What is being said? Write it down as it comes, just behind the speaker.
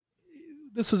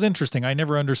this is interesting. I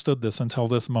never understood this until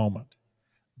this moment.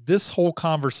 This whole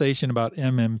conversation about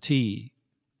MMT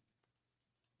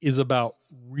is about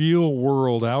real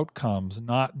world outcomes,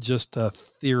 not just a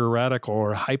theoretical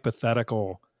or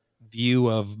hypothetical view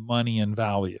of money and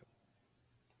value.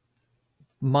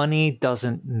 Money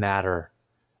doesn't matter.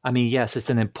 I mean, yes, it's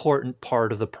an important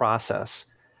part of the process,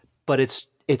 but it's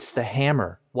the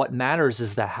hammer. What matters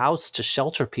is the house to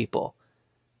shelter people.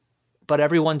 But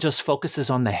everyone just focuses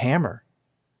on the hammer.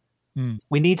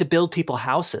 We need to build people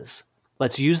houses.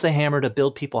 Let's use the hammer to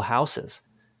build people houses.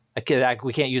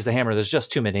 We can't use the hammer. There's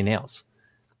just too many nails.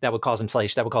 That would cause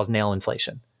inflation. That would cause nail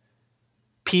inflation.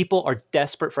 People are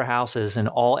desperate for houses, and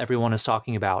all everyone is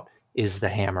talking about is the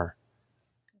hammer.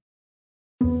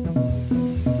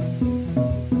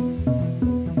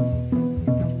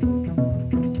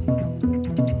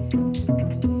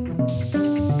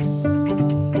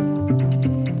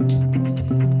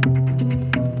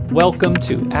 Welcome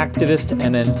to Activist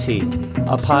MMT,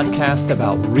 a podcast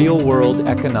about real-world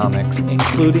economics,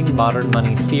 including modern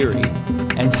money theory,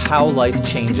 and how life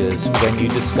changes when you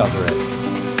discover it.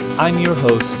 I'm your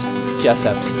host, Jeff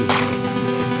Epstein.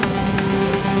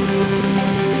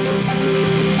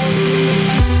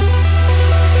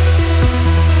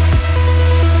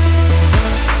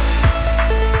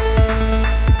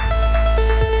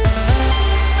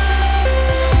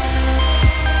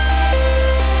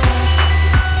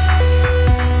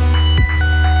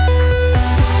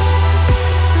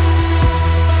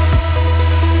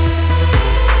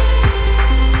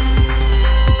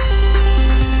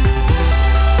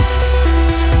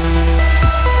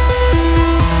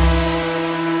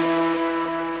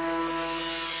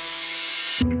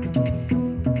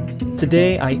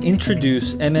 Today, I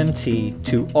introduce MMT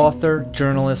to author,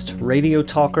 journalist, radio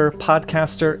talker,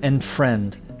 podcaster, and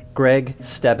friend, Greg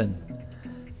Stebbin.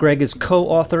 Greg is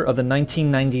co-author of the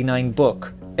 1999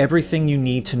 book, Everything You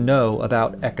Need to Know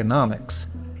About Economics,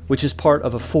 which is part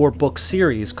of a 4-book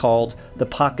series called The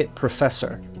Pocket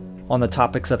Professor, on the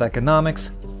topics of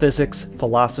economics, physics,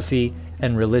 philosophy,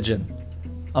 and religion.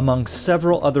 Among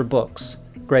several other books,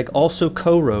 Greg also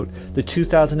co-wrote the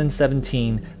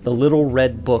 2017 The Little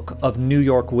Red Book of New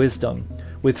York Wisdom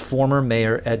with former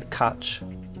Mayor Ed Koch.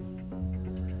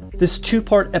 This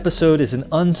 2-part episode is an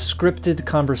unscripted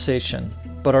conversation,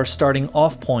 but our starting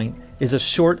off point is a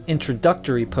short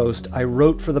introductory post I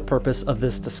wrote for the purpose of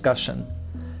this discussion.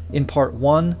 In part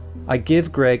 1, I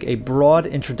give Greg a broad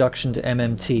introduction to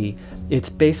MMT, its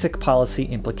basic policy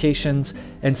implications,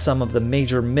 and some of the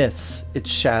major myths it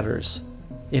shatters.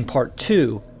 In part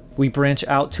 2, we branch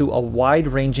out to a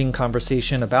wide-ranging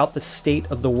conversation about the state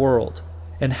of the world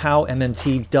and how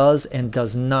MMT does and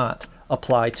does not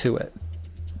apply to it.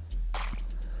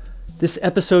 This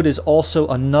episode is also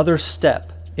another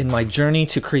step in my journey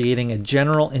to creating a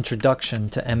general introduction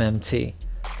to MMT.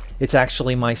 It's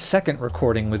actually my second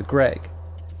recording with Greg.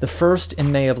 The first in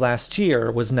May of last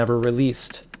year was never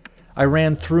released. I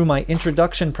ran through my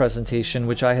introduction presentation,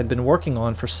 which I had been working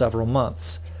on for several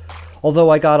months.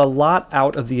 Although I got a lot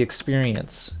out of the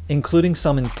experience, including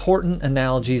some important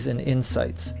analogies and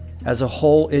insights, as a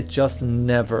whole it just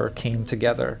never came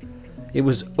together. It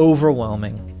was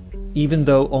overwhelming. Even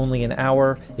though only an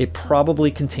hour, it probably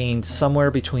contained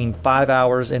somewhere between 5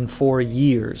 hours and 4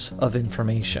 years of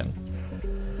information.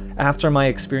 After my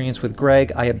experience with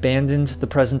Greg, I abandoned the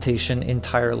presentation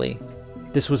entirely.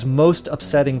 This was most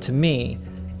upsetting to me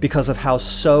because of how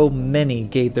so many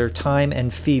gave their time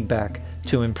and feedback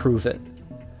to improve it.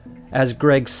 As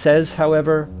Greg says,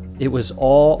 however, it was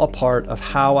all a part of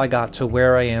how I got to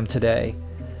where I am today.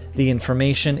 The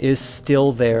information is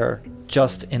still there,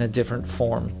 just in a different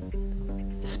form.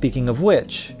 Speaking of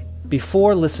which,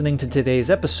 before listening to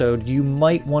today's episode, you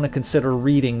might want to consider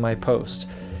reading my post.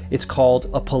 It's called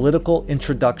A Political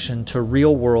Introduction to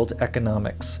Real-World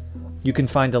Economics. You can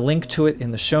find a link to it in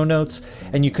the show notes,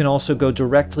 and you can also go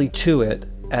directly to it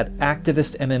at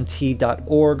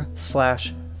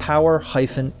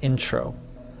activistmmt.org/power-intro.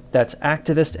 That's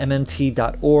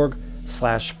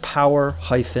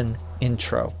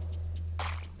activistmmt.org/power-intro.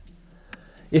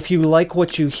 If you like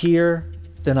what you hear,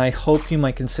 then I hope you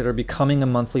might consider becoming a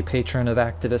monthly patron of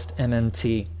Activist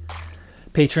MMT.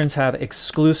 Patrons have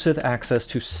exclusive access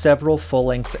to several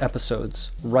full-length episodes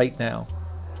right now.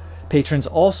 Patrons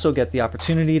also get the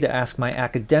opportunity to ask my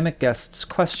academic guests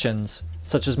questions,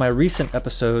 such as my recent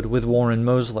episode with Warren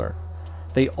Mosler.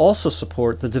 They also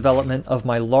support the development of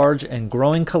my large and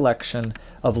growing collection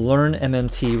of Learn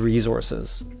MMT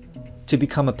resources. To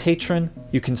become a patron,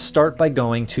 you can start by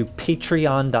going to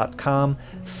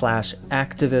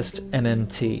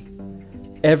patreon.com/activistmmt.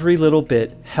 Every little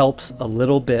bit helps a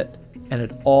little bit, and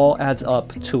it all adds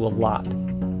up to a lot.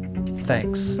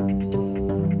 Thanks.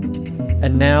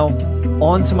 And now,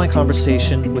 on to my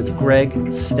conversation with Greg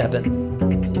Stebben.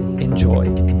 Enjoy.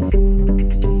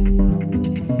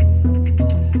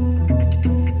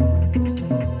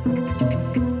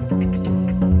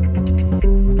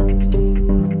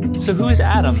 So who is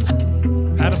Adam?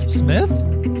 Adam Smith?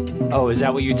 Oh, is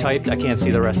that what you typed? I can't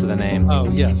see the rest of the name. Oh,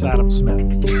 yes, Adam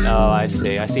Smith. Oh, I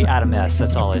see. I see Adam S.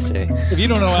 That's all I see. If you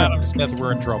don't know Adam Smith,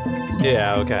 we're in trouble.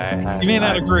 Yeah, okay. You may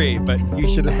not agree, but you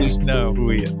should at least know who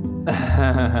he is.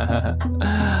 I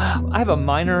have a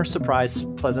minor surprise,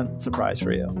 pleasant surprise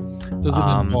for you. Does it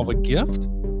involve a gift?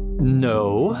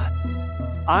 No.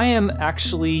 I am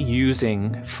actually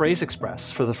using Phrase Express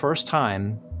for the first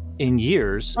time in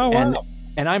years. Oh, wow.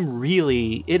 And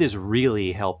it is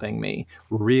really helping me.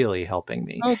 Oh,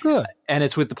 good. And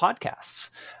it's with the podcasts.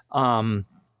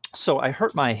 So I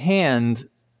hurt my hand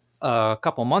a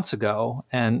couple months ago,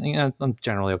 and I'm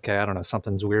generally okay. I don't know,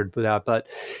 something's weird with that, but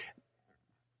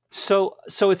so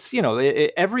it's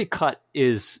every cut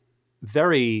has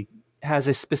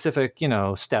a specific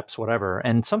steps, whatever,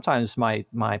 and sometimes my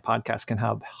podcast can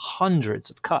have hundreds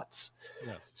of cuts.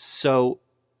 Yes. So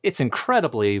it's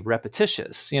incredibly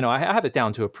repetitious. I have it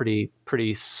down to a pretty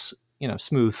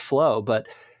smooth flow, but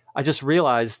I just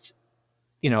realized,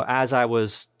 as I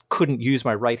couldn't use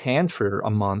my right hand for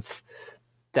a month,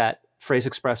 that Phrase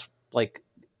Express,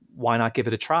 why not give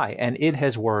it a try? And it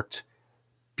has worked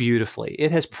beautifully.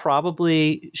 It has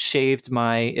probably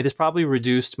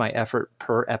reduced my effort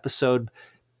per episode,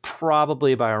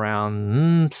 probably by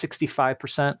around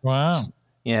 65%. Wow.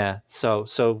 Yeah. So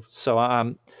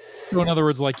in other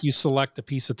words, like you select a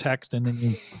piece of text and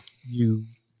then you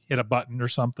hit a button or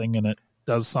something and it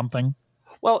does something.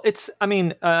 Well,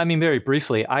 very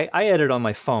briefly, I edit on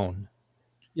my phone.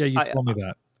 Yeah, you told me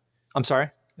that. I'm sorry?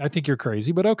 I think you're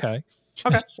crazy, but okay.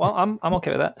 Okay. Well, I'm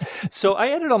okay with that. So I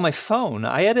edit on my phone.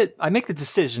 I make the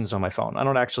decisions on my phone. I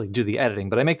don't actually do the editing,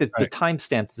 but I make the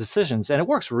timestamp decisions, and it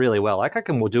works really well. I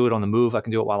can do it on the move. I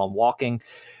can do it while I'm walking.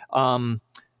 And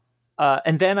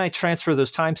then I transfer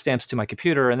those timestamps to my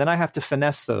computer, and then I have to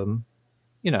finesse them,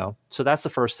 So that's the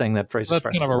first thing that Phrase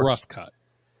Express. That's kind of a rough cut.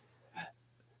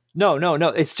 No.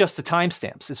 It's just the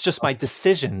timestamps. It's just my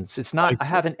decisions. It's not. I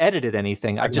haven't edited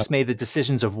anything. I've just made the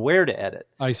decisions of where to edit.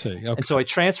 I see. Okay. And so I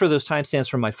transfer those timestamps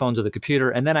from my phone to the computer,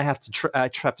 and then I have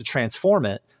to transform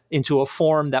it into a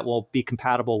form that will be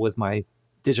compatible with my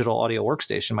digital audio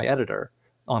workstation, my editor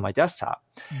on my desktop.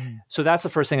 Mm. So that's the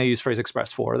first thing I use Phrase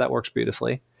Express for. That works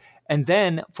beautifully. And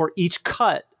then for each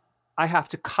cut, I have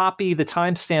to copy the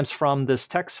timestamps from this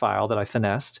text file that I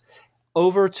finessed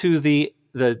over to the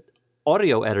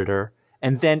audio editor,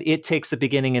 and then it takes the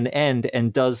beginning and end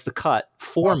and does the cut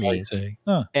for me. I see.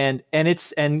 Huh. And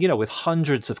with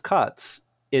hundreds of cuts,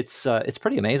 it's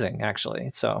pretty amazing actually.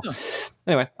 So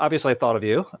anyway, obviously I thought of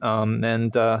you,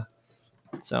 so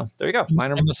there you go.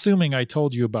 I'm assuming I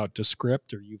told you about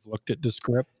Descript, or you've looked at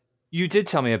Descript. You did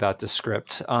tell me about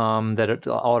Descript, that it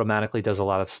automatically does a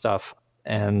lot of stuff,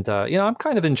 and I'm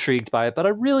kind of intrigued by it, but I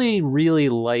really, really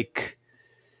like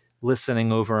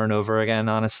listening over and over again.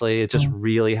 Honestly, it just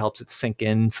really helps it sink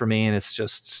in for me, and it's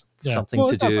just something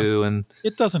to do. And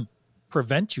it doesn't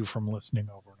prevent you from listening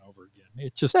over and over again.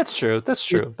 It just that's true.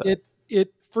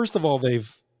 It first of all,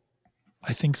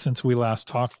 I think since we last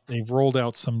talked, they've rolled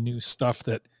out some new stuff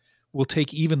that will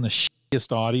take even the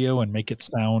shittiest audio and make it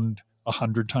sound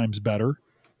 100 times better.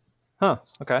 Huh.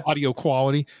 Okay. Audio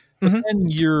quality. But then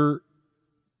you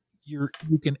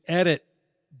can edit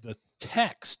the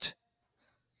text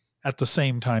at the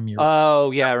same time you're.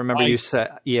 Oh yeah, I remember you said.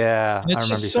 Yeah, and it's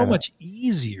just so much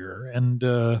easier. And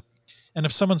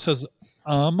if someone says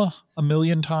a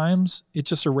million times, it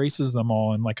just erases them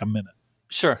all in like a minute.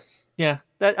 Sure. Yeah.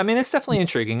 It's definitely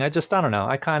intriguing. I don't know.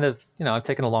 I kind of, I've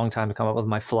taken a long time to come up with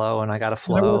my flow, and I got a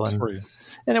flow. And it works for you.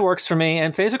 And it works for me.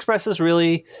 And Phrase Express has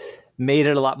really made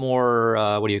it a lot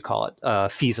more,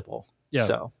 feasible. Yeah.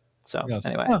 So yes.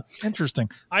 Anyway. Interesting.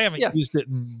 I haven't used it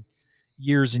in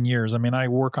years and years. I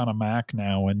work on a Mac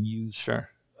now and use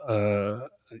a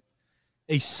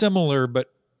similar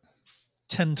but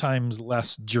 10 times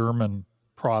less German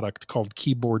product called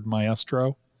Keyboard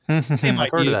Maestro. Same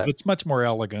I've heard of that. It's much more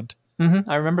elegant.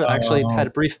 I remember I actually had a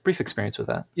brief experience with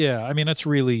that. Yeah, it's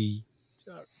really.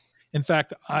 In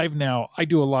fact, I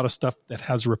do a lot of stuff that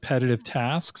has repetitive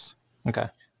tasks. Okay.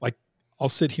 Like I'll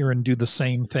sit here and do the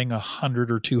same thing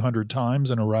 100 or 200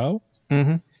 times in a row.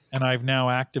 Mm-hmm. And I've now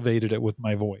activated it with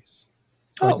my voice.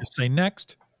 So I just say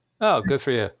next. Oh, good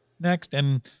for you. Next.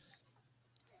 And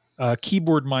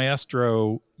Keyboard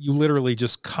Maestro, you literally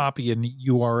just copy a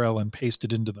URL and paste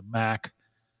it into the Mac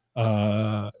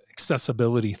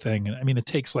accessibility thing. And I mean, it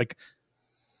takes like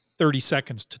 30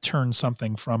 seconds to turn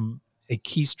something from a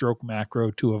keystroke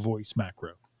macro to a voice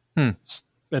macro. It's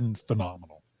been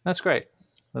phenomenal. That's great.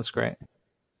 That's great.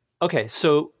 Okay,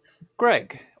 so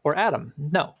Greg or Adam?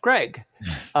 No, Greg.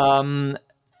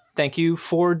 Thank you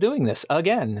for doing this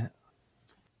again.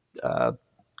 Can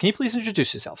you please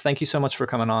introduce yourself? Thank you so much for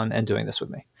coming on and doing this with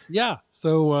me. Yeah.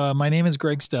 So my name is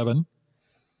Greg Stebbin,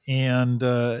 and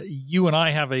you and I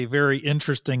have a very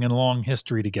interesting and long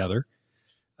history together.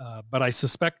 But I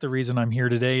suspect the reason I'm here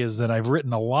today is that I've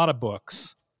written a lot of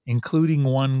books, including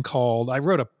one called, I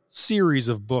wrote a series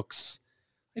of books,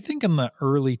 I think in the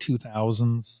early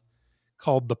 2000s,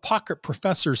 called the Pocket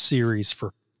Professor series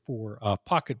for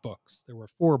pocket books. There were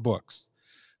 4 books.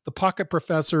 The Pocket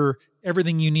Professor,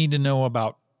 everything you need to know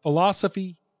about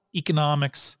philosophy,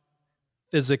 economics,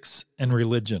 physics, and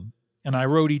religion. And I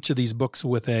wrote each of these books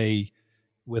with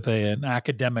an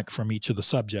academic from each of the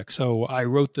subjects. So I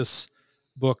wrote this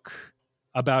book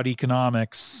about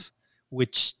economics,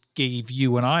 which gave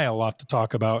you and I a lot to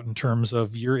talk about in terms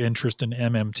of your interest in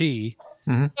MMT.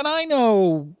 Mm-hmm. And I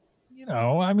know,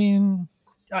 I mean,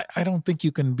 I don't think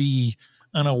you can be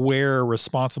an aware,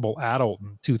 responsible adult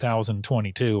in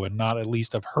 2022 and not at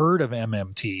least have heard of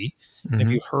MMT. Mm-hmm. And if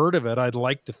you've heard of it, I'd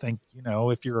like to think,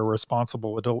 if you're a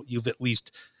responsible adult, you've at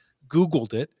least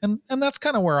Googled it. And that's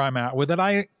kind of where I'm at with it.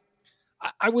 I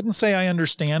wouldn't say I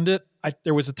understand it.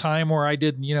 There was a time where I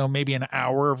did, maybe an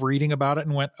hour of reading about it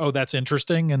and went, oh, that's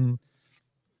interesting. And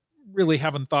really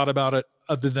haven't thought about it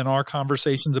other than our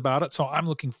conversations about it. So I'm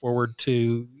looking forward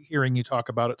to hearing you talk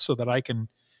about it so that I can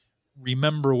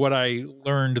remember what I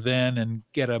learned then and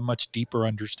get a much deeper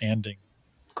understanding.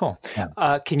 Cool.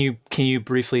 Yeah. Can you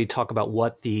briefly talk about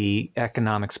what the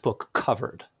economics book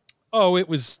covered? Oh,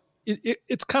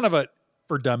 it's kind of a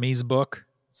for dummies book.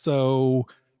 So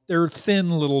they're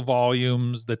thin little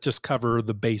volumes that just cover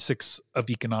the basics of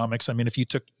economics. I mean, if you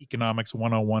took Economics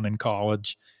 101 in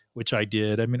college, which I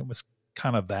did, I mean, it was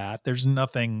kind of that. There's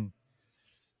nothing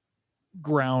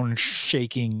ground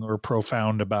shaking or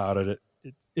profound about it.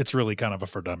 It's really kind of a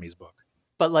for dummies book.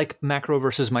 But like macro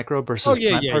versus micro versus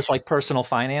like personal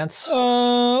finance?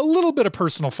 A little bit of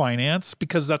personal finance,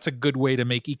 because that's a good way to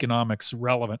make economics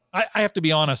relevant. I have to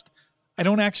be honest, I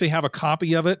don't actually have a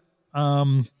copy of it.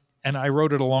 And I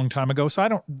wrote it a long time ago, so I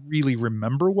don't really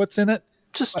remember what's in it.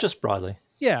 Just broadly.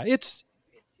 Yeah, it's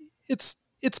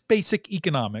basic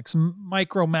economics,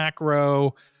 micro,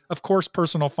 macro, of course,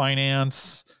 personal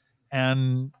finance.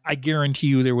 And I guarantee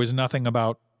you there was nothing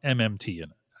about MMT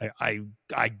in it.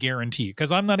 I guarantee,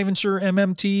 because I'm not even sure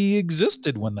MMT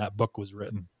existed when that book was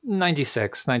written.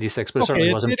 96, but it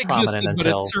certainly wasn't prominent existed,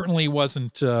 until... But it certainly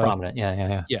wasn't... prominent,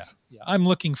 yeah. I'm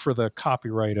looking for the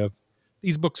copyright of...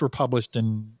 These books were published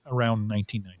in around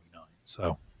 1999,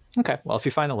 so... Okay, well, if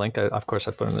you find a link, of course,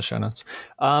 I put it in the show notes.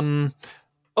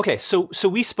 Okay, so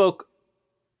we spoke,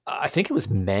 I think it was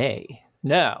May.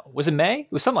 No, was it May?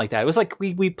 It was something like that. It was like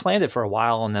we planned it for a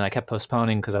while, and then I kept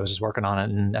postponing because I was just working on it,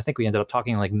 and I think we ended up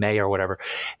talking like May or whatever.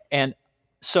 And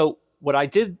so what I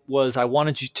did was I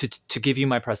wanted you to give you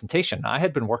my presentation. I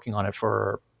had been working on it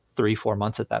for 3-4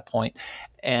 months at that point,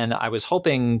 and I was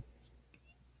hoping,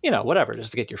 whatever, just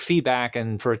to get your feedback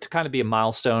and for it to kind of be a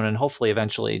milestone and hopefully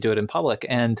eventually do it in public.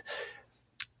 And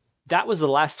that was the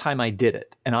last time I did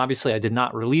it. And obviously I did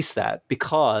not release that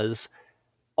because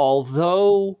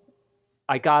although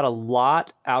I got a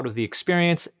lot out of the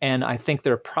experience, and I think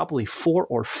there are probably 4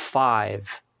 or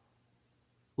 5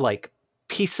 like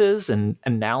pieces and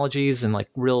analogies and like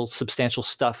real substantial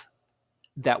stuff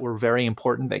that were very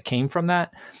important that came from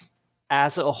that.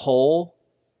 As a whole,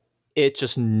 it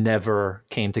just never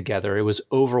came together. It was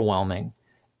overwhelming.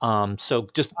 So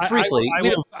just briefly,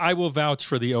 I will vouch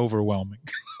for the overwhelming.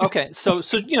 Okay. So,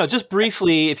 just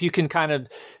briefly, if you can kind of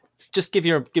just give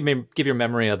your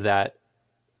memory of that.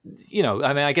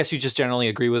 I guess you just generally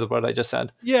agree with what I just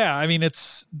said. Yeah. I mean,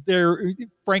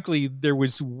 frankly, there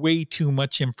was way too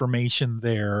much information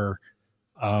there.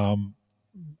 I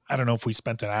don't know if we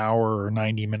spent an hour or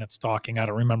 90 minutes talking. I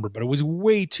don't remember, but it was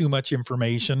way too much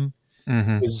information.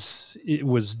 Mm-hmm. It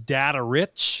was data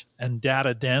rich and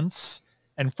data dense.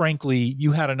 And frankly,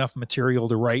 you had enough material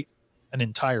to write an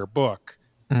entire book.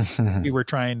 Mm-hmm. We were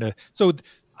trying to, so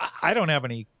I don't have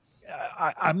any,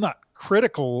 I'm not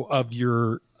critical of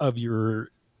your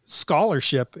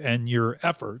scholarship and your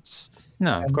efforts.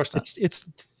 No, of course not.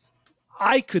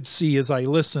 I could see as I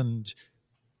listened,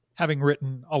 having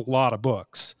written a lot of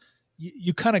books,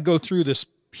 you kind of go through this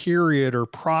period or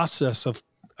process of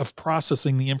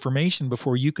processing the information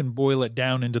before you can boil it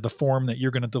down into the form that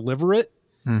you're going to deliver it.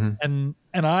 Mm-hmm.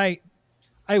 And I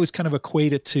always kind of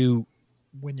equate it to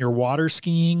when you're water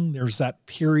skiing, there's that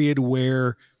period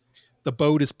where the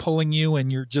boat is pulling you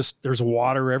and there's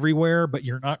water everywhere, but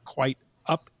you're not quite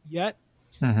up yet.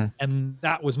 Mm-hmm. And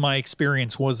that was my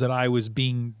experience, was that I was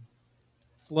being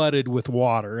flooded with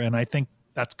water. And I think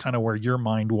that's kind of where your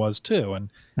mind was too. And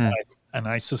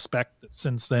I suspect that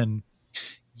since then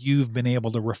you've been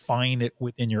able to refine it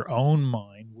within your own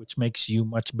mind, which makes you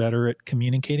much better at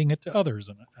communicating it to others.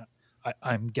 And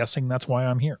I'm guessing that's why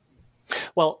I'm here.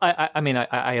 Well,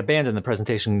 I abandoned the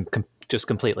presentation just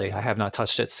completely. I have not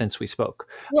touched it since we spoke.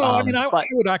 Well, I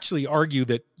would actually argue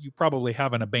that you probably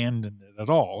haven't abandoned it at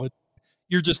all.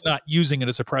 You're just not using it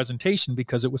as a presentation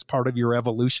because it was part of your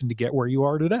evolution to get where you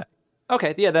are today.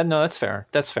 Okay. Yeah, that's fair.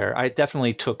 That's fair. I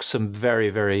definitely took some very,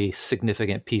 very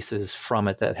significant pieces from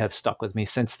it that have stuck with me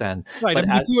since then. Right. But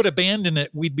if you would abandon it,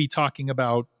 we'd be talking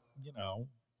about,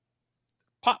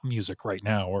 pop music right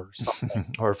now or something.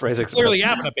 Or phrasing. Clearly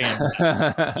haven't abandoned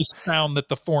it. I just found that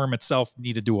the form itself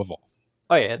needed to evolve.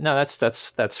 Oh yeah, no,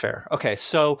 that's fair. Okay,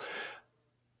 so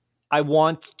I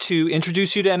want to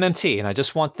introduce you to MMT, and I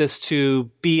just want this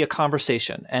to be a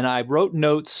conversation. And I wrote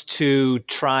notes to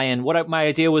try and my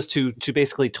idea was to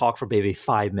basically talk for maybe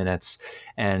 5 minutes,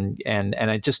 and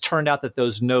it just turned out that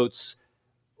those notes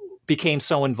became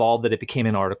so involved that it became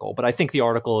an article. But I think the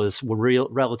article is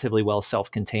relatively well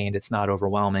self-contained. It's not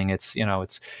overwhelming.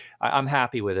 I'm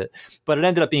happy with it. But it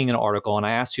ended up being an article, and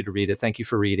I asked you to read it. Thank you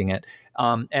for reading it.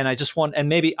 And I just and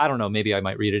maybe, I don't know, maybe I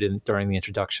might read it during the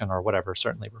introduction or whatever,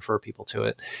 certainly refer people to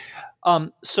it.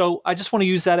 So I just want to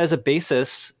use that as a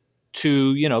basis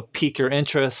to, pique your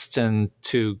interest and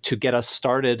to get us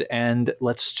started, and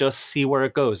let's just see where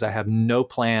it goes. I have no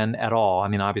plan at all. I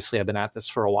mean, obviously I've been at this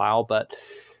for a while, but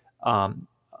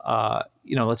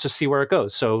let's just see where it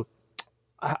goes. So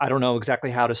I don't know exactly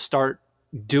how to start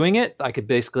doing it. I could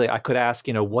ask,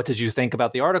 what did you think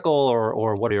about the article,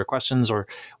 or what are your questions, or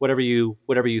whatever you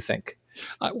think.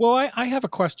 Well, I have a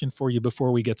question for you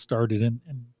before we get started, and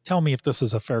tell me if this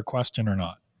is a fair question or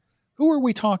not. Who are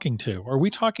we talking to? Are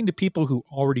we talking to people who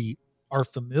already are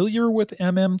familiar with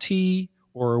MMT,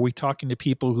 or are we talking to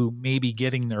people who may be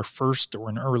getting their first or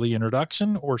an early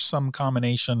introduction, or some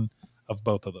combination of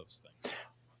both of those things?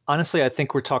 Honestly, I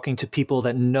think we're talking to people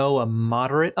that know a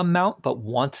moderate amount, but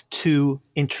want to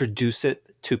introduce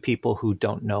it to people who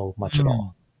don't know much at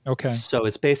all. Okay. So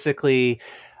it's basically,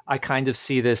 I kind of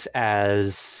see this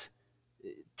as,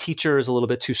 teacher is a little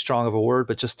bit too strong of a word,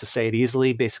 but just to say it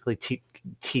easily, basically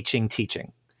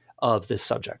teaching of this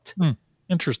subject.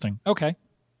 Interesting. Okay.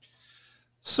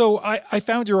 So I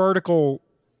found your article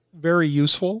very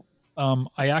useful.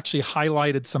 I actually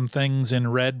highlighted some things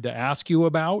in red to ask you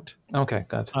about. Okay,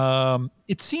 good.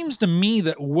 It seems to me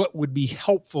that what would be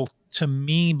helpful to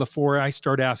me before I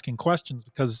start asking questions,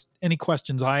 because any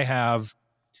questions I have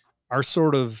are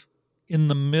sort of in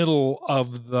the middle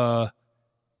of the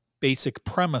basic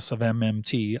premise of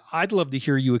MMT. I'd love to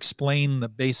hear you explain the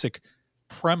basic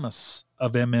premise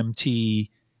of MMT,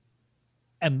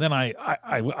 and then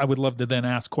I would love to then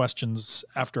ask questions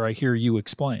after I hear you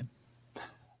explain.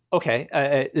 Okay,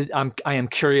 I am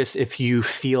curious if you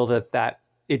feel that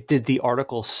did the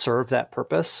article serve that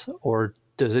purpose, or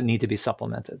does it need to be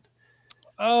supplemented?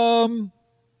 Obviously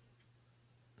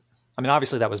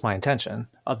that was my intention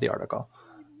of the article.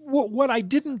 What I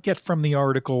didn't get from the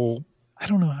article, I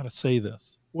don't know how to say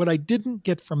this. What I didn't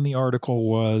get from the article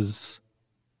was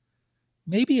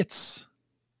maybe it's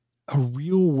a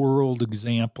real world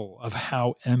example of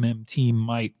how MMT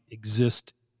might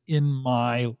exist in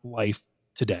my life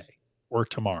today or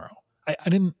tomorrow.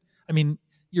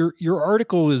 Your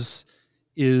article is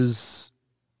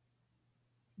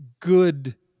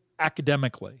good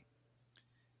academically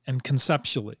and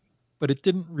conceptually, but it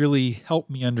didn't really help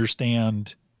me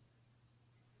understand,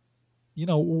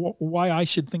 why I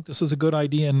should think this is a good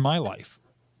idea in my life.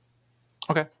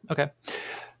 Okay.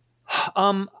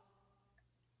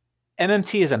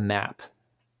 MMT is a map.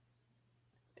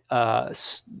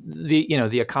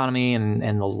 The economy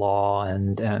and the law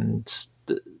and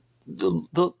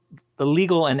the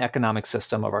legal and economic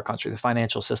system of our country, the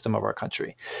financial system of our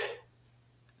country.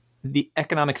 The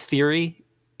economic theory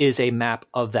is a map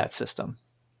of that system.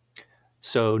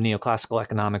 So neoclassical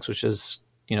economics, which is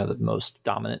the most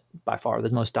dominant, by far the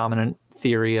most dominant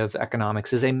theory of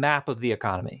economics, is a map of the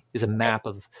economy, is a map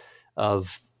of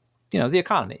the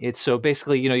economy. It's so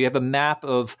basically, you have a map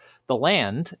of the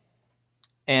land,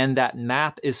 and that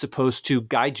map is supposed to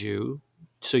guide you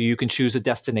so you can choose a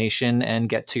destination and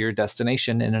get to your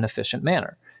destination in an efficient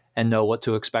manner and know what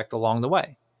to expect along the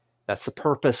way. That's the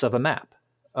purpose of a map,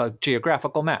 a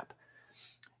geographical map.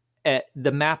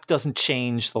 The map doesn't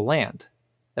change the land.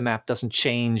 The map doesn't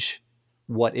change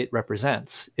what it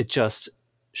represents. It just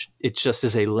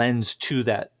is a lens to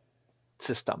that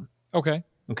system. Okay.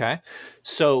 Okay.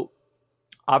 So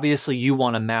obviously you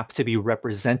want a map to be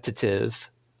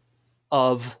representative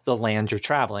of the land you're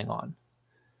traveling on.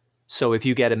 So if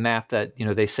you get a map that,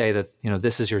 they say that,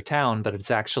 this is your town, but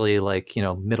it's actually like,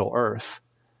 Middle Earth,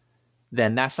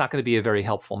 then that's not going to be a very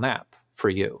helpful map for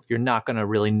you. You're not going to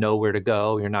really know where to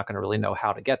go. You're not going to really know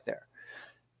how to get there.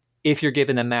 If you're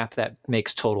given a map that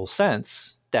makes total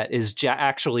sense, that is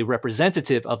actually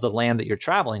representative of the land that you're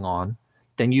traveling on,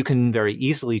 then you can very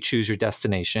easily choose your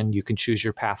destination. You can choose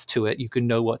your path to it. You can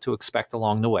know what to expect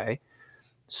along the way.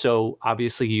 So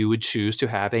obviously you would choose to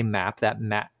have a map that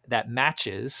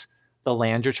matches the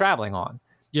land you're traveling on.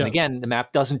 Yeah. And again, the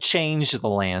map doesn't change the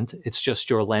land. It's just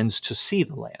your lens to see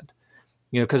the land,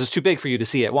 because it's too big for you to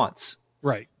see at once.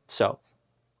 Right. So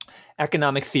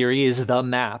economic theory is the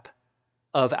map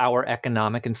of our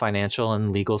economic and financial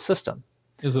and legal system.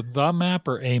 Is it the map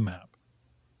or a map?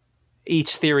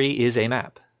 Each theory is a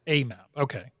map. A map.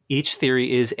 Okay. Each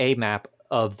theory is a map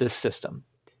of this system.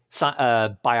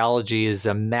 Biology is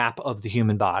a map of the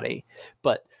human body.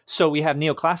 But so we have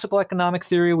neoclassical economic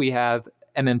theory, we have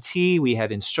MMT, we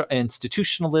have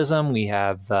institutionalism, we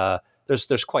have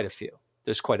there's quite a few.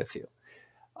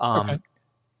 Okay.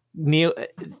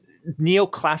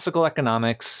 Neoclassical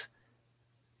economics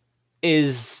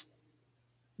is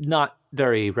not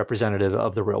very representative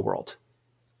of the real world.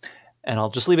 And I'll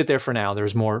just leave it there for now.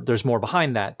 There's more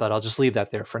behind that, but I'll just leave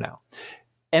that there for now.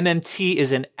 MMT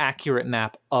is an accurate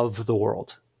map of the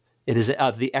world. It is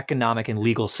of the economic and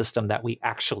legal system that we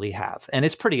actually have. And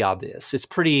it's pretty obvious. It's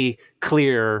pretty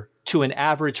clear to an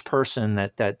average person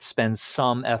that spends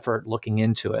some effort looking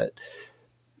into it,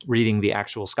 reading the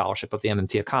actual scholarship of the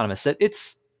MMT economists, that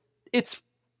it's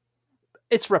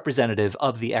representative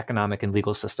of the economic and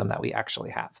legal system that we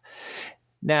actually have.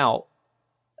 Now,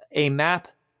 a map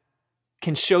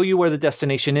can show you where the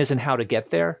destination is and how to get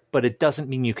there, but it doesn't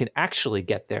mean you can actually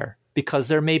get there, because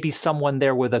there may be someone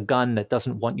there with a gun that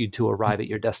doesn't want you to arrive at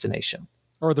your destination.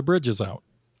 Or the bridge is out.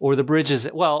 Or the bridge is,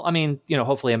 well, I mean,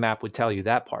 hopefully a map would tell you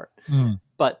that part.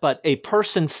 But a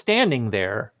person standing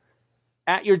there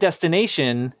at your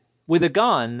destination with a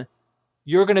gun,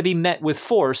 you're going to be met with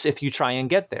force if you try and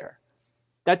get there.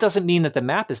 That doesn't mean that the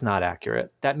map is not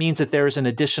accurate. That means that there is an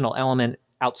additional element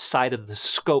outside of the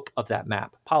scope of that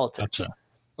map, politics. Gotcha.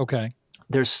 Okay.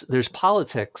 There's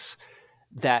politics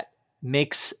that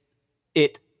makes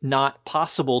it not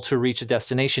possible to reach a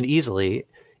destination easily,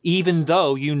 even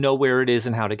though you know where it is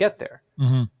and how to get there.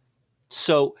 Mm-hmm.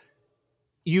 So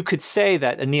you could say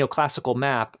that a neoclassical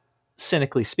map,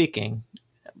 cynically speaking,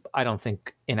 I don't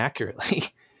think inaccurately,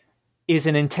 is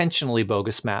an intentionally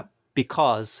bogus map,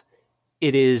 because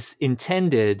it is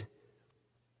intended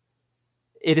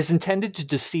to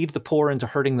deceive the poor into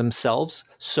hurting themselves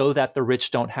so that the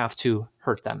rich don't have to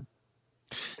hurt them.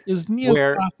 Is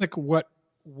neoclassic what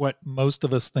most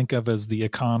of us think of as the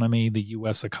economy, the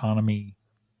U.S. economy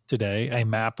today, a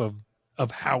map of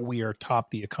how we are taught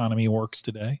the economy works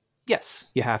today? Yes,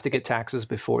 you have to get taxes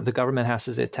before the government has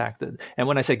to get taxed. And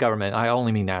when I say government, I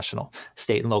only mean national.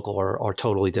 State and local are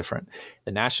totally different.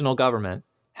 The national government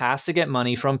has to get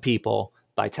money from people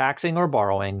by taxing or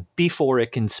borrowing before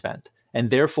it can spend.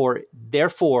 And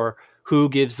therefore, who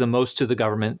gives the most to the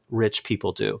government? Rich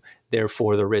people do.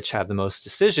 Therefore, the rich have the most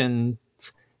decisions,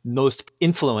 most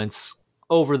influence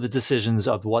over the decisions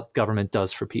of what government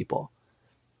does for people.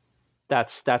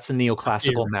 That's the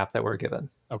neoclassical map that we're given.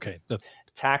 Okay.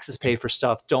 Taxes pay for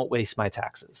stuff. Don't waste my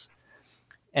taxes.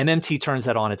 MMT turns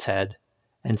that on its head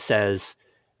and says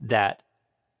that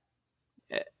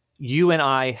you and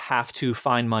I have to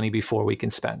find money before we can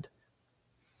spend.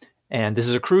 And this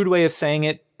is a crude way of saying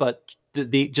it, but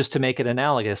just to make it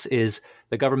analogous, is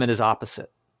the government is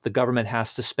opposite. The government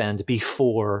has to spend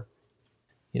before,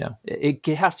 it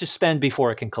has to spend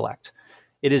before it can collect.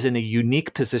 It is in a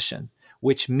unique position,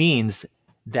 which means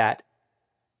that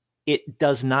it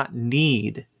does not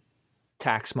need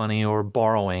tax money or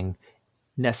borrowing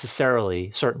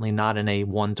necessarily, certainly not in a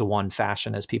one-to-one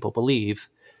fashion as people believe,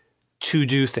 to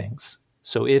do things.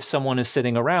 So if someone is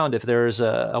sitting around, if there's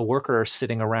a worker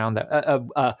sitting around,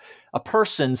 a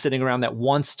person sitting around that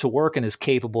wants to work and is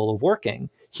capable of working,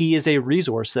 he is a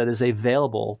resource that is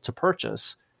available to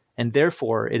purchase. And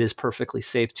therefore, it is perfectly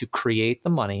safe to create the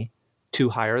money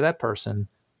to hire that person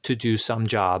to do some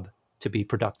job to be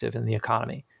productive in the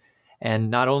economy. And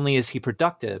not only is he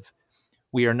productive,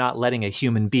 we are not letting a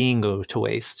human being go to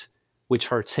waste, which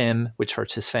hurts him, which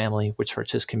hurts his family, which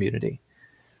hurts his community.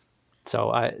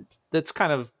 So that's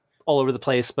kind of all over the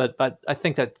place, but I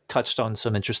think that touched on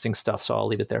some interesting stuff, so I'll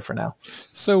leave it there for now.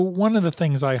 So one of the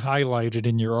things I highlighted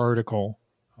in your article,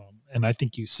 and I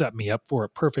think you set me up for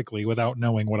it perfectly without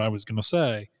knowing what I was going to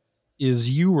say, is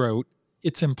you wrote,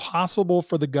 it's impossible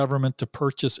for the government to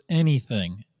purchase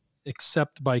anything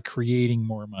except by creating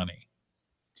more money.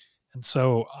 And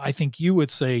so I think you would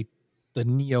say the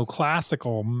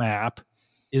neoclassical map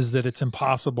is that it's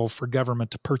impossible for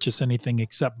government to purchase anything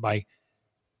except by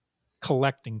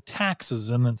collecting taxes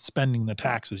and then spending the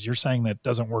taxes. You're saying that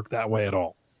doesn't work that way at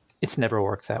all. It's never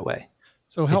worked that way.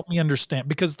 So help me understand,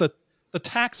 because the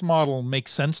tax model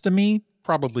makes sense to me,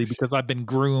 probably because I've been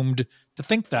groomed to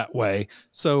think that way.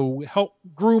 So help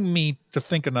groom me to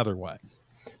think another way.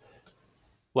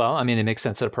 Well, I mean, it makes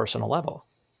sense at a personal level.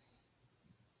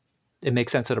 It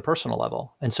makes sense at a personal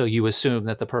level. And so you assume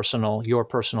that your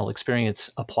personal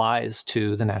experience applies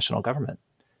to the national government.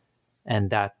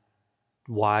 And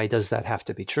why does that have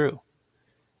to be true?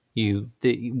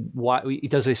 Why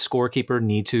does a scorekeeper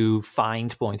need to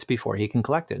find points before he can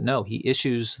collect it? No, he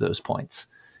issues those points.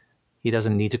 He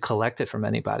doesn't need to collect it from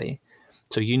anybody.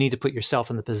 So you need to put yourself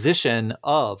in the position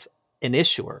of an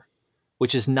issuer,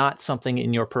 which is not something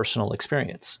in your personal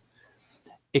experience.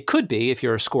 It could be if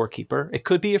you're a scorekeeper. It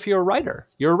could be if you're a writer.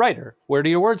 You're a writer. Where do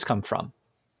your words come from?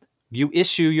 You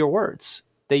issue your words.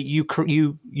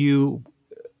 You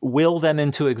will them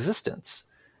into existence.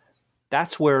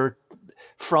 That's where,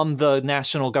 from the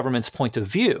national government's point of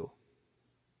view,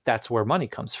 that's where money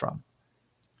comes from.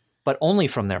 But only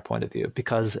from their point of view,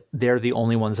 because they're the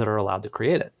only ones that are allowed to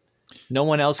create it. No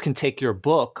one else can take your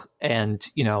book and,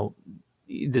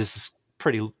 this is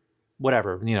pretty,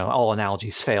 whatever, all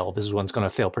analogies fail. This one's going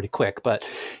to fail pretty quick. But,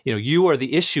 you are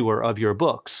the issuer of your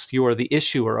books. You are the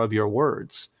issuer of your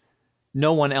words.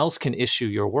 No one else can issue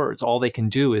your words. All they can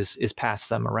do is pass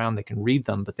them around. They can read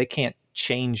them, but they can't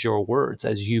change your words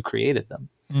as you created them.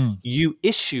 You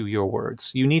issue your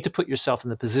words. You need to put yourself in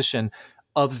the position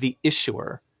of the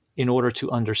issuer in order to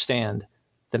understand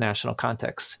the national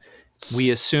context. We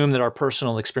assume that our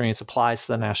personal experience applies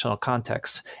to the national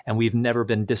context, and we've never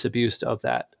been disabused of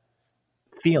that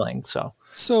feeling. So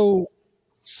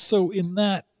in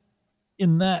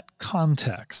that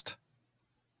context,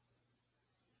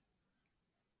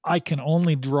 I can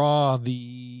only draw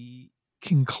the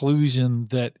conclusion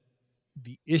that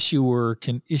the issuer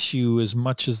can issue as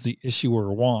much as the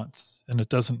issuer wants, and it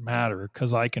doesn't matter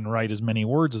because I can write as many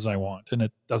words as I want, and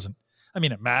it doesn't. I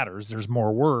mean, it matters. There's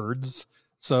more words.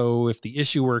 So if the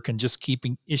issuer can just keep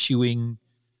issuing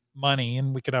money,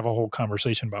 and we could have a whole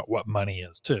conversation about what money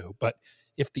is too, but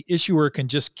if the issuer can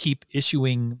just keep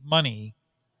issuing money,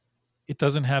 it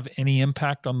doesn't have any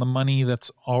impact on the money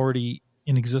that's already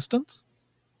in existence?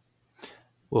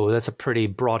 Well, that's a pretty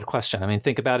broad question. I mean,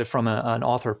 think about it from an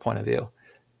author point of view.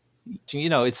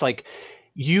 It's like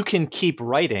you can keep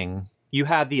writing. You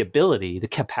have the ability, the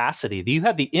capacity, you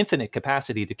have the infinite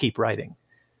capacity to keep writing.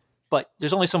 But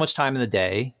there's only so much time in the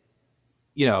day.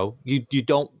 You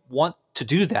don't want to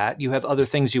do that. You have other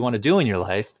things you want to do in your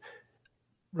life.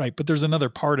 Right. But there's another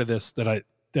part of this that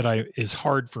is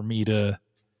hard for me to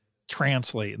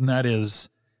translate. And that is,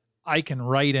 I can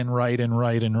write and write and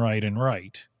write and write and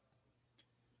write.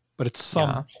 But at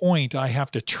some point I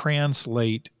have to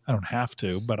translate. I don't have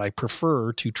to, but I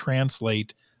prefer to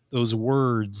translate those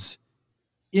words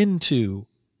into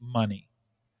money.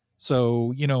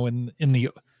 So,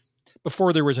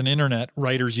 before there was an internet,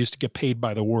 writers used to get paid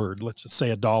by the word. Let's just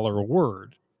say $1 a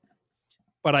word.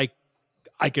 But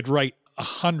I could write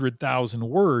 100,000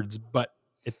 words, but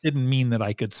it didn't mean that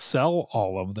I could sell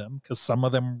all of them, because some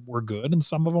of them were good and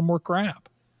some of them were crap.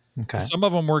 Okay. Some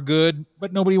of them were good,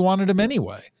 but nobody wanted them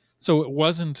anyway. So it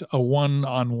wasn't a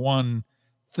one-on-one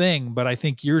thing, but I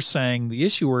think you're saying the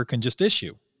issuer can just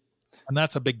issue, and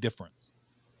that's a big difference.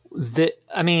 There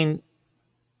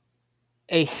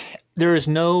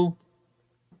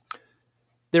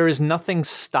is nothing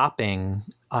stopping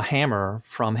a hammer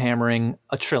from hammering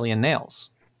 1 trillion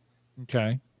nails.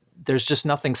 Okay. There's just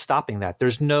nothing stopping that.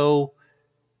 There's no,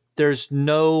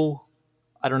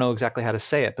 I don't know exactly how to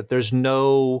say it, but there's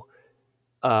no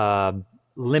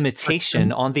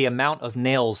limitation on the amount of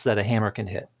nails that a hammer can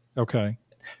hit. Okay.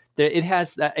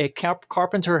 A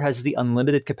carpenter has the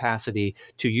unlimited capacity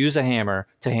to use a hammer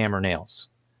to hammer nails.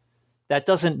 That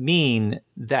doesn't mean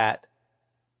that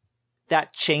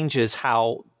changes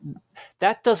how.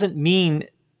 That doesn't mean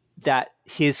that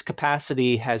his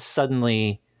capacity has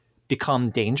suddenly become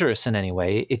dangerous in any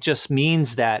way. It just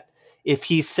means that if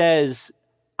he says,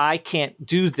 I can't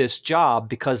do this job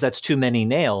because that's too many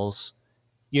nails,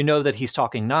 you know that he's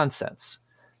talking nonsense.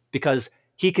 Because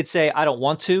he could say, I don't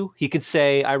want to. He could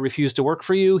say, I refuse to work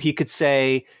for you. He could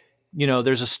say,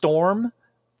 there's a storm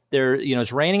there,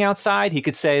 it's raining outside. He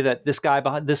could say that this guy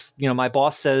behind this, my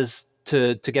boss says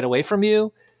to get away from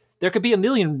you. There could be a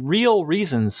million real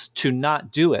reasons to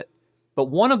not do it. But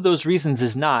one of those reasons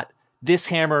is not this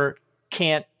hammer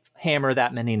can't hammer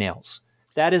that many nails.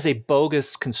 That is a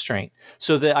bogus constraint.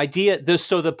 So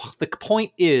the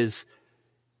point is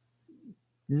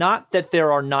not that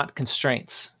there are not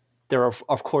constraints. There are,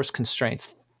 of course,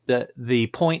 constraints. The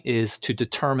point is to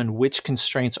determine which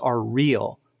constraints are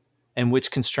real and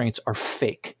which constraints are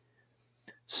fake.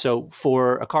 So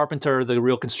for a carpenter, the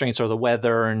real constraints are the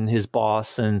weather and his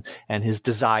boss and his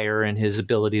desire and his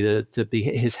ability to be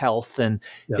his health and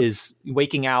his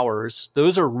waking hours.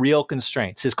 Those are real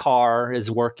constraints. His car is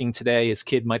working today. His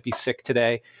kid might be sick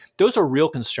today. Those are real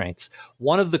constraints.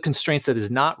 One of the constraints that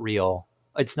is not real,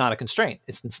 it's not a constraint.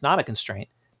 It's not a constraint,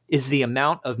 is the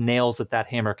amount of nails that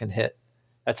hammer can hit.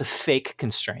 That's a fake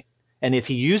constraint. And if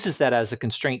he uses that as a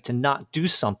constraint to not do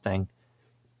something,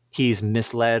 he's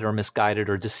misled or misguided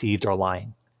or deceived or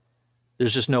lying.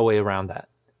 There's just no way around that.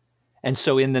 And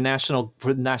so in the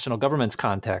national government's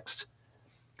context,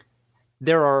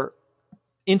 there are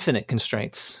infinite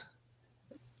constraints.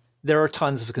 There are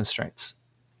tons of constraints.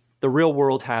 The real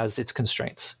world has its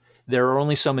constraints. There are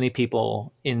only so many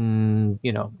people in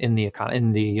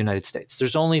the United States.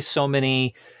 There's only so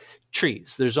many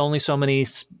trees. There's only so many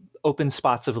open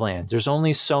spots of land. There's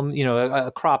only some,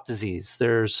 a crop disease.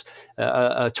 There's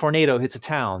a tornado hits a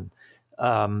town.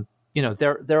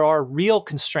 There are real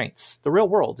constraints. The real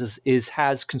world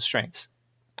has constraints.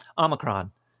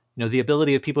 Omicron, the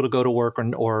ability of people to go to work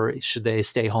or should they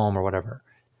stay home or whatever.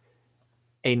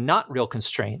 A not real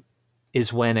constraint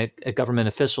is when a government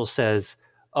official says,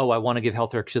 "Oh, I want to give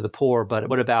healthcare to the poor, but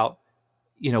what about,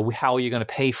 how are you going to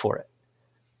pay for it?"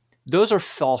 Those are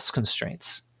false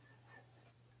constraints.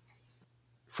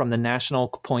 From the national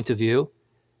point of view,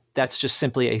 that's just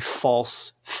simply a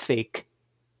false, fake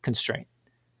constraint.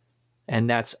 And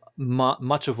that's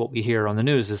much of what we hear on the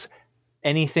news is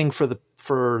anything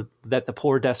that the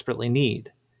poor desperately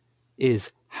need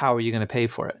is how are you going to pay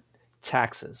for it?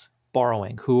 Taxes,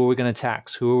 borrowing. Who are we going to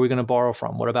tax? Who are we going to borrow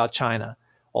from? What about China?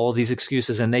 All of these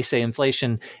excuses. And they say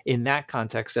inflation in that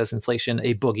context as inflation,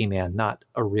 a boogeyman, not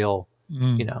a real,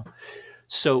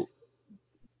 So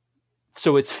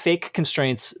it's fake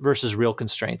constraints versus real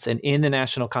constraints. And in the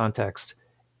national context,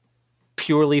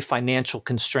 purely financial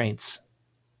constraints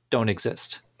don't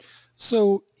exist.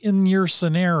 So in your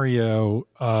scenario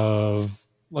of,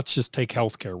 let's just take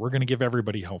healthcare. We're going to give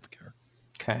everybody healthcare.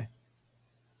 Okay.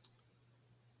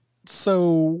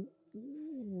 So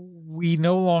we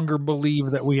no longer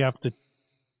believe that we have to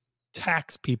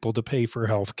tax people to pay for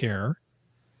healthcare.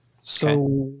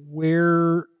 So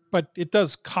but it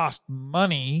does cost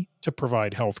money to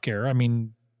provide healthcare. I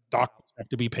mean, doctors have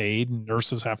to be paid and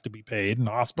nurses have to be paid and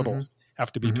hospitals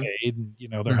have to be paid. And,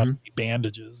 there has to be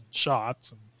bandages and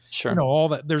shots and, all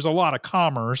that. There's a lot of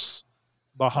commerce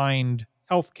behind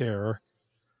healthcare.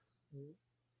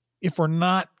 If we're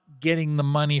not getting the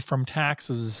money from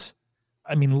taxes,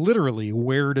 I mean, literally,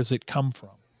 where does it come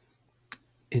from?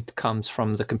 It comes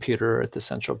from the computer at the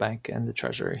central bank and the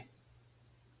treasury.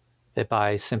 That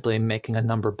by simply making a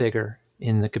number bigger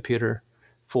in the computer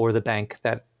for the bank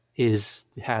that has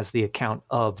the account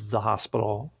of the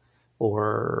hospital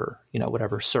or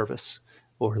whatever service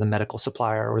or the medical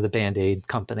supplier or the Band-Aid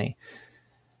company.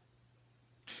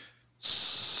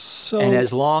 So, and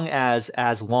as long as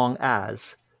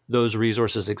those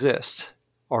resources exist,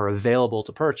 are available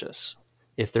to purchase,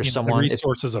 if there's the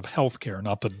resources of healthcare,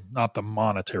 not the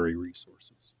monetary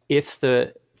resources. If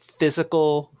the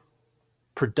physical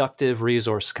productive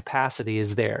resource capacity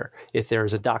is there. If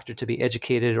there's a doctor to be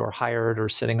educated or hired or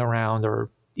sitting around or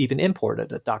even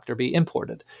imported, a doctor be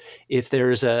imported. If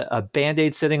there's a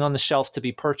Band-Aid sitting on the shelf to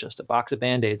be purchased, a box of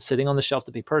Band-Aids sitting on the shelf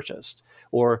to be purchased,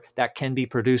 or that can be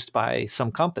produced by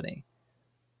some company,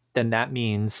 then that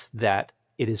means that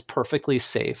it is perfectly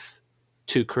safe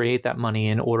to create that money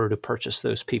in order to purchase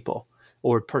those people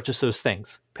or purchase those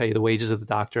things, pay the wages of the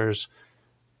doctors,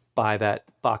 buy that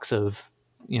box of,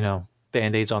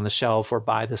 Band-Aids on the shelf or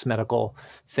buy this medical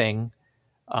thing.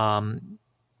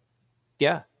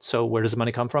 So where does the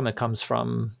money come from? It comes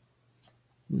from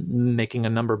making a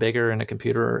number bigger in a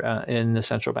computer in the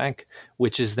central bank,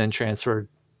 which is then transferred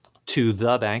to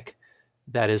the bank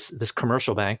that is this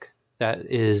commercial bank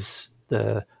that has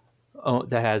the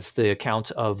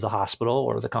account of the hospital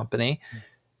or the company,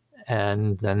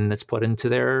 and then it's put into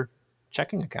their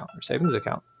checking account or savings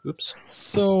account. Oops.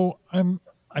 So I'm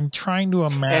trying to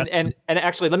imagine. And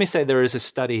actually, let me say there is a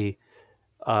study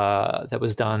that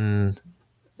was done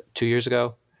 2 years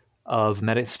ago of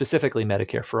specifically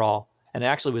Medicare for All, And it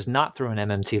actually was not through an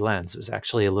MMT lens. It was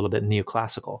actually a little bit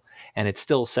neoclassical. And it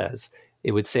still says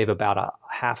it would save about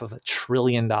 $500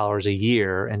 billion a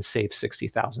year and save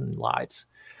 60,000 lives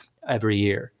every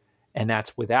year. And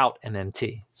that's without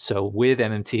MMT. So with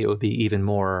MMT, it would be even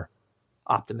more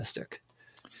optimistic.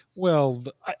 Well,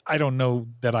 I don't know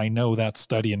that I know that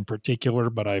study in particular,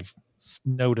 but I've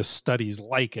noticed studies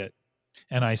like it.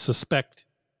 And I suspect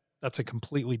that's a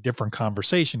completely different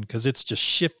conversation because it's just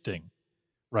shifting,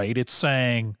 right? It's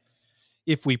saying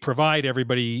if we provide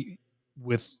everybody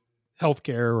with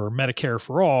healthcare or Medicare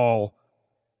for all,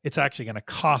 it's actually going to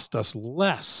cost us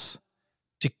less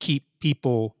to keep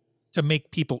people, to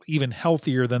make people even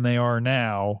healthier than they are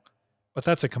now. But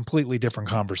that's a completely different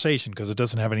conversation because it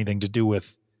doesn't have anything to do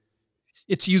with,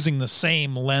 it's using the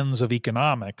same lens of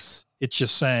economics. It's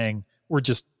just saying we're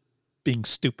just being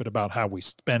stupid about how we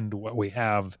spend what we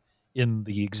have in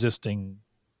the existing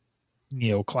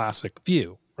neoclassic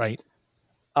view, right?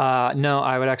 No,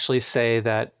 I would actually say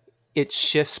that it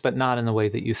shifts, but not in the way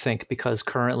that you think, because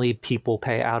currently people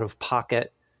pay out of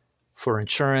pocket for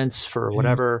insurance, for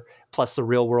whatever, plus the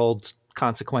real world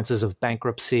consequences of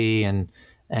bankruptcy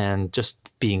and just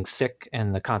being sick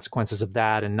and the consequences of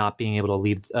that and not being able to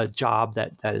leave a job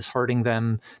that is hurting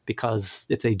them, because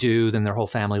if they do, then their whole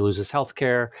family loses health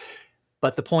care.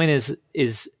 But the point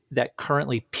is that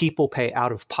currently people pay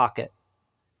out of pocket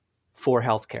for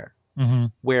health care,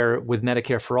 where with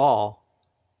Medicare for all,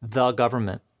 the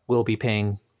government will be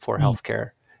paying for health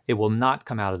care. It will not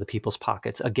come out of the people's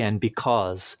pockets, again,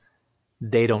 because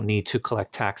they don't need to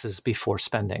collect taxes before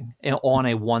spending on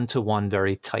a one-to-one,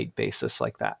 very tight basis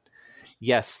like that.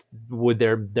 Yes,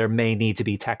 there may need to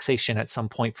be taxation at some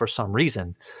point for some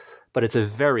reason, but it's a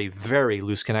very, very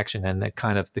loose connection. And that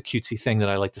kind of the cutesy thing that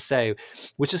I like to say,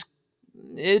 which is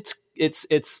it's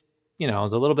you know,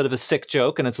 it's a little bit of a sick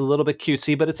joke and it's a little bit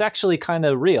cutesy, but it's actually kind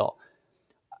of real.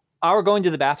 Our going to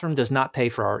the bathroom does not pay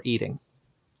for our eating.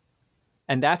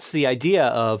 And that's the idea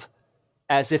of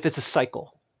as if it's a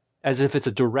cycle, as if it's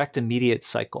a direct, immediate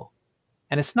cycle.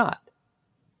 And it's not.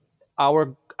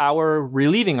 Our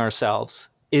relieving ourselves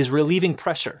is relieving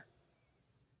pressure.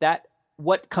 That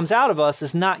what comes out of us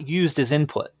is not used as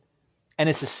input. And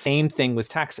it's the same thing with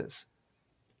taxes.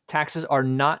 Taxes are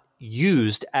not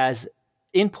used as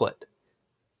input.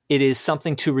 It is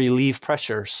something to relieve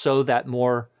pressure so that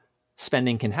more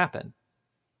spending can happen.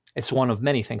 It's one of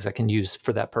many things I can use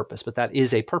for that purpose, but that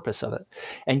is a purpose of it.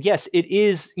 And yes, it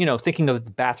is, you know, thinking of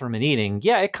the bathroom and eating,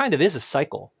 yeah, it kind of is a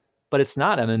cycle, but it's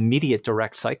not an immediate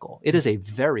direct cycle. It is a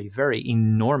very, very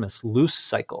enormous loose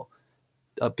cycle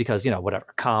because, you know, whatever,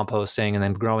 composting and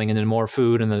then growing into more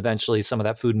food, and then eventually some of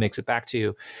that food makes it back to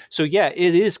you. So yeah,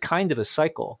 it is kind of a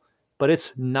cycle, but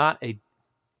it's not a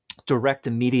direct,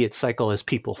 immediate cycle as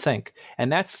people think.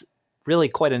 And that's really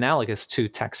quite analogous to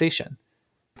taxation.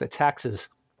 The taxes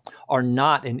are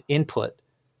not an input,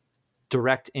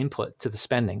 direct input to the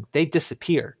spending. They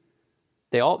disappear.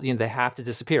 They have to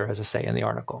disappear, as I say in the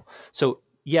article. So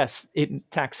yes,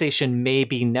 taxation may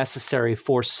be necessary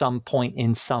for some point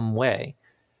in some way,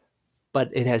 but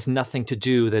it has nothing to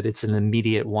do that it's an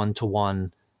immediate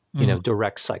one-to-one,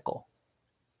 direct cycle.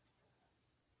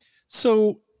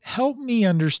 So help me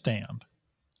understand.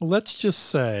 Let's just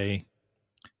say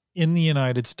in the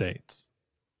United States,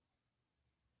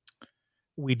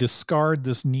 we discard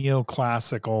this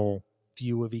neoclassical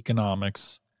view of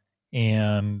economics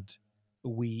and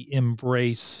we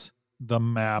embrace the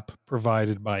map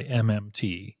provided by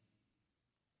MMT.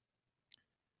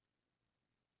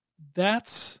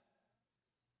 That's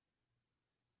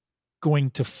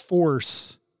going to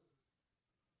force,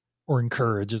 or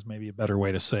encourage is maybe a better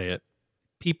way to say it,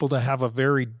 people to have a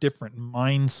very different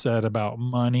mindset about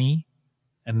money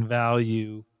and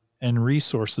value and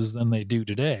resources than they do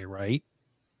today, right?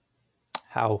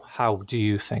 How do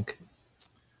you think?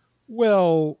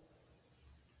 Well,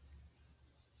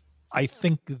 I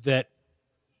think that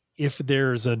if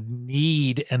there's a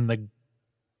need and the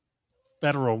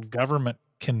federal government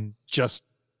can just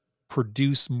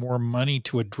produce more money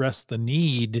to address the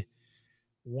need,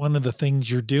 one of the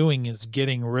things you're doing is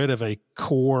getting rid of a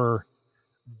core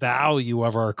value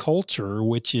of our culture,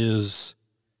 which is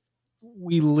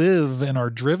we live and are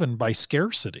driven by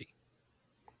scarcity.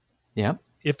 Yeah.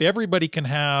 If everybody can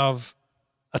have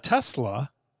a Tesla,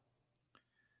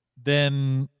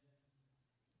 then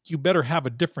you better have a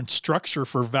different structure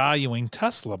for valuing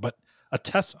Tesla. But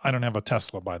I don't have a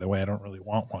Tesla, by the way. I don't really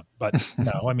want one. But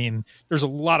no, I mean, there's a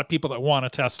lot of people that want a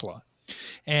Tesla.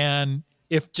 And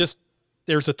if just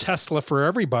there's a Tesla for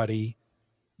everybody,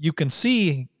 you can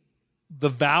see the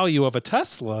value of a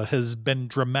Tesla has been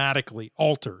dramatically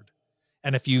altered.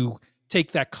 And if you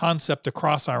take that concept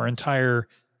across our entire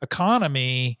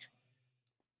economy,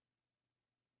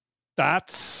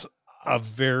 that's a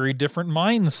very different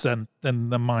mindset than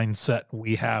the mindset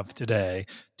we have today.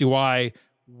 Do I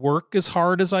work as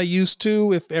hard as I used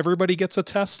to if everybody gets a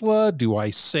Tesla? Do I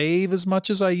save as much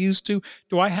as I used to?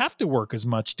 Do I have to work as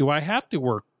much? Do I have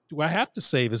to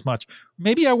save as much?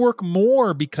 Maybe I work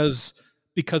more because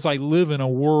I live in a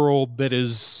world that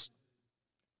is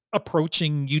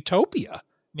approaching utopia.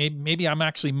 Maybe I'm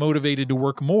actually motivated to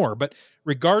work more, but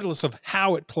regardless of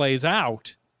how it plays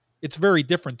out, it's very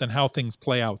different than how things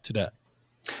play out today.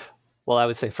 Well, I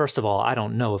would say, first of all, I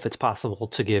don't know if it's possible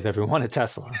to give everyone a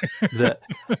Tesla.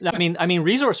 I mean,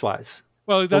 resource-wise,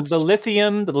 well, that's the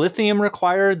lithium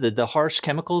required, the harsh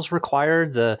chemicals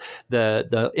required,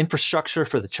 the infrastructure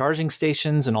for the charging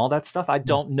stations and all that stuff. I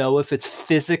don't know if it's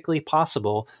physically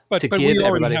possible to give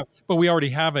everybody. But we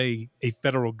already have a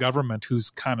federal government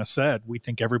who's kind of said we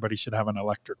think everybody should have an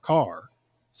electric car.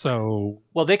 So,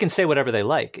 well, they can say whatever they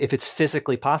like. If it's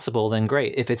physically possible, then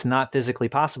great. If it's not physically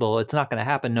possible, it's not going to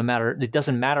happen. It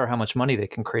doesn't matter how much money they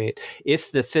can create.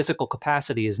 If the physical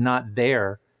capacity is not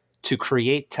there to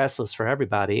create Teslas for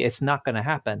everybody, it's not going to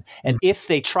happen. And if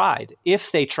they tried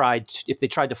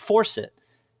to force it,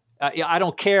 I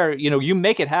don't care. You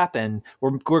make it happen.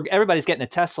 Everybody's getting a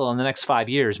Tesla in the next 5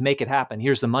 years. Make it happen.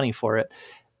 Here's the money for it.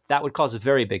 That would cause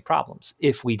very big problems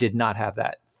if we did not have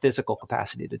that physical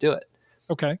capacity to do it.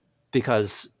 Okay.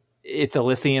 Because if the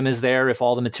lithium is there, if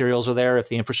all the materials are there, if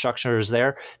the infrastructure is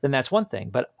there, then that's one thing.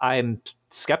 But I'm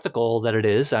skeptical that it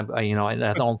is. I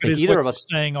don't think either of us.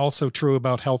 Saying also true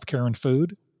about healthcare and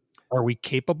food. Are we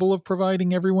capable of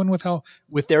providing everyone with health?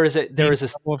 There is a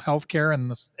level of healthcare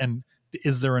and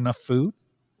is there enough food?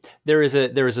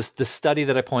 The study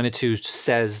that I pointed to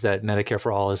says that Medicare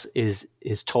for all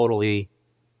is totally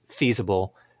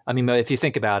feasible. I mean, if you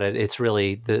think about it, it's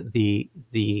really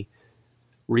the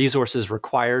resources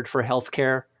required for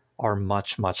healthcare are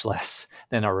much, much less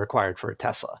than are required for a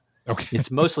Tesla. Okay. It's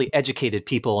mostly educated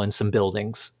people in some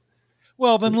buildings.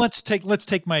 Well, then let's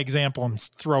take my example and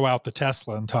throw out the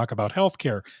Tesla and talk about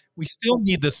healthcare. We still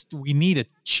need this. We need a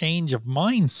change of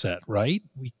mindset, right?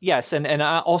 Yes, and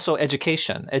also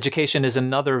education. Education is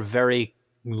another very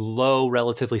low,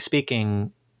 relatively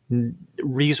speaking,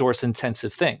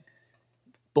 resource-intensive thing.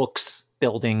 Books,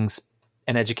 buildings,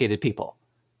 and educated people.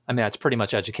 I mean, that's pretty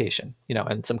much education,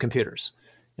 and some computers.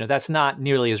 That's not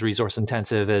nearly as resource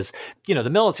intensive as, the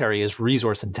military is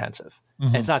resource intensive. Mm-hmm.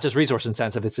 And it's not just resource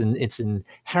intensive. It's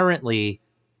inherently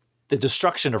the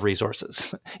destruction of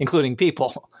resources, including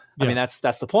people. Yeah. I mean, that's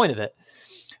the point of it.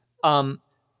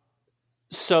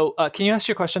 So can you ask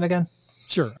your question again?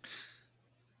 Sure.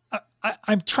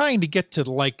 I'm trying to get to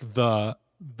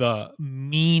the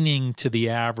meaning to the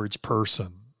average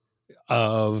person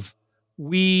of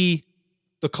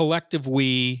the collective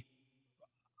we.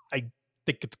 I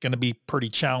think it's going to be pretty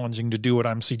challenging to do what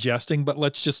I'm suggesting, but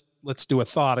let's do a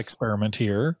thought experiment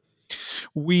here.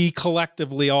 We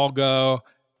collectively all go,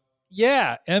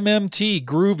 yeah, MMT,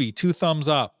 groovy, 2 thumbs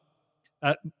up.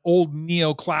 That old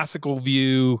neoclassical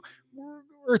view,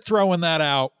 we're throwing that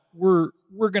out. We're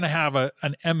going to have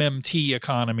an MMT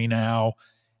economy now.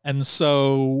 And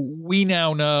so we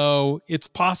now know it's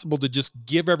possible to just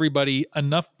give everybody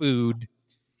enough food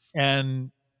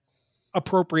and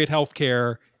appropriate health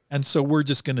care. And so we're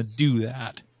just going to do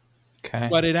that. Okay.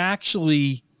 But it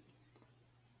actually,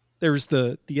 there's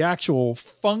the actual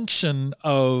function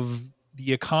of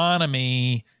the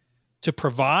economy to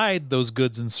provide those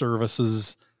goods and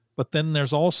services. But then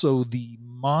there's also the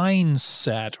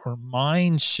mindset or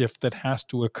mind shift that has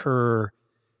to occur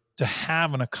to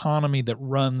have an economy that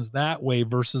runs that way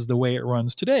versus the way it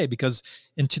runs today. Because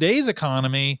in today's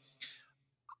economy,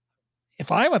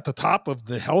 if I'm at the top of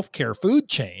the healthcare food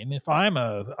chain, if I'm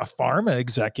a pharma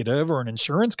executive or an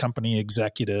insurance company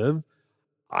executive,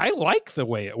 I like the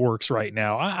way it works right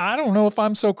now. I don't know if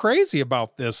I'm so crazy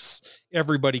about this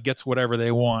everybody gets whatever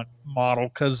they want model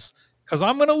because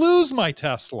I'm going to lose my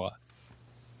Tesla.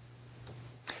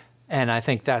 And I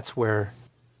think that's where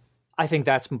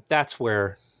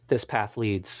this path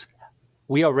leads.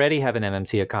 We already have an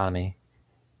MMT economy.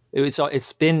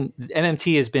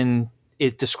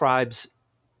 It describes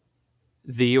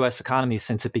the U.S. economy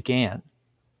since it began.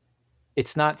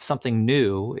 It's not something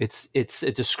new. It's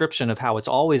a description of how it's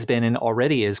always been and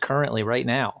already is currently right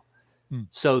now.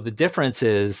 So the difference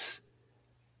is,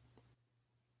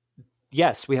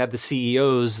 yes, we have the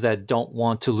CEOs that don't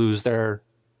want to lose their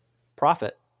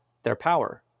profit, their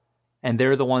power. And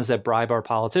they're the ones that bribe our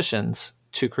politicians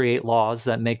to create laws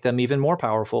that make them even more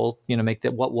powerful, make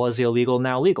that what was illegal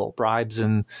now legal, bribes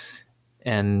and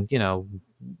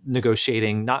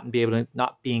negotiating, not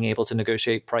being able to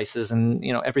negotiate prices and,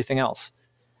 everything else.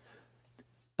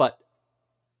 But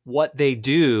what they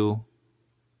do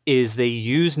is they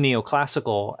use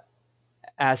neoclassical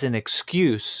as an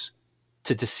excuse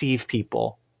to deceive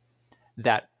people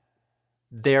that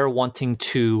they're wanting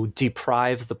to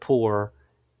deprive the poor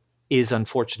is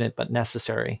unfortunate but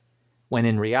necessary, when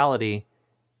in reality,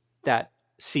 that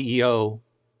CEO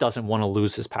doesn't want to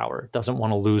lose his power, doesn't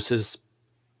want to lose his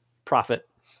profit.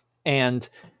 And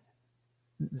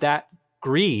that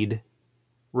greed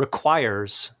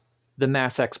requires the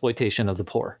mass exploitation of the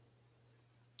poor.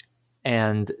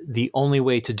 And the only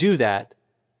way to do that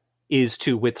is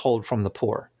to withhold from the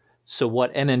poor. So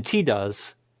what MMT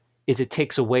does is it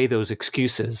takes away those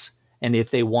excuses. And if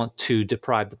they want to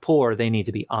deprive the poor, they need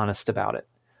to be honest about it.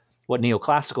 What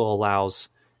neoclassical allows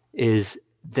is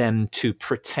them to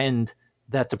pretend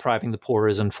that depriving the poor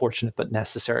is unfortunate but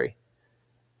necessary.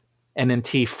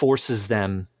 MMT forces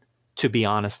them to be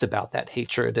honest about that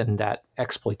hatred and that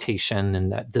exploitation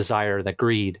and that desire, that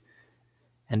greed.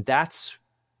 And that's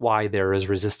why there is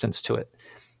resistance to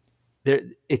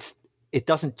it. It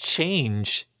doesn't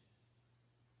change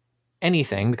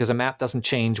anything, because a map doesn't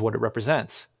change what it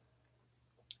represents.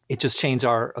 It just changes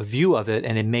our view of it,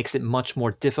 and it makes it much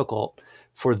more difficult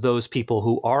for those people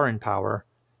who are in power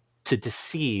to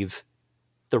deceive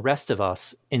the rest of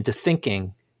us into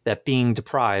thinking that being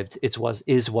deprived is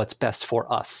what's best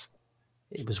for us.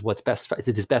 It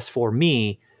is best for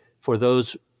me, for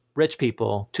those rich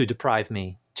people to deprive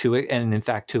me, and in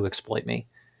fact to exploit me.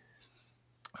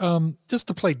 Just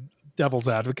to play devil's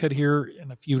advocate here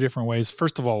in a few different ways.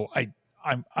 First of all,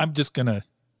 I'm just gonna.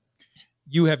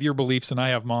 You have your beliefs and I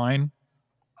have mine.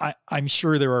 I'm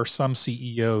sure there are some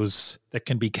CEOs that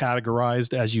can be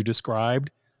categorized as you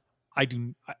described. I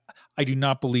do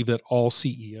not believe that all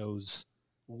CEOs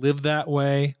live that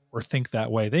way or think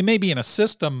that way. They may be in a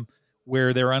system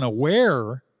where they're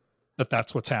unaware that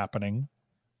that's what's happening.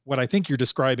 What I think you're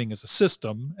describing is a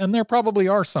system, and there probably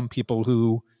are some people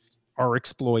who are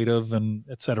exploitive and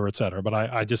et cetera, et cetera. But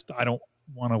I don't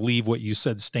want to leave what you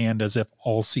said stand as if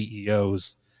all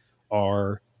CEOs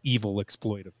are evil,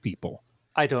 exploitive people.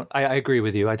 I agree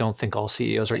with you. I don't think all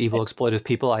CEOs are evil, exploitive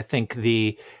people. I think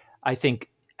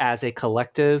as a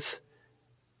collective,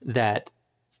 that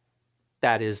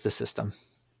is the system.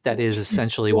 That is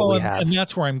essentially what we have. And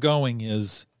that's where I'm going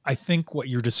is, I think what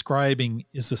you're describing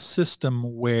is a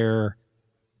system where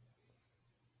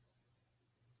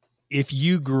if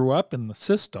you grew up in the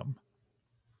system,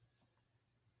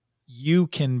 you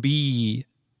can be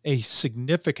a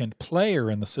significant player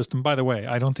in the system. By the way,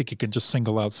 I don't think you can just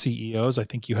single out CEOs. I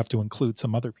think you have to include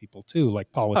some other people too,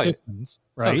 like politicians,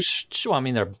 right? Oh, sure. I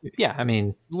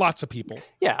mean, lots of people.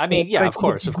 Yeah. I mean, yeah, of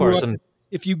course.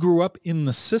 If you grew up in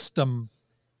the system,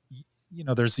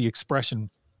 there's the expression,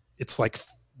 it's like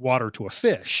water to a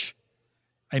fish.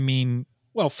 I mean,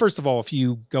 well, first of all, if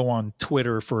you go on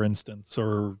Twitter, for instance,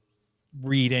 or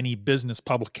read any business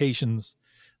publications,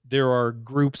 there are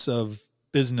groups of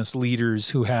business leaders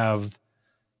who have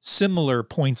similar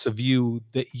points of view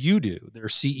that you do. They're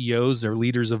CEOs, they're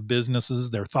leaders of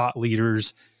businesses, they're thought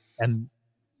leaders, and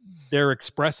they're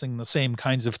expressing the same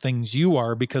kinds of things you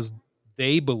are because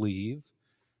they believe.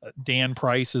 Dan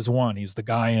Price is one. He's the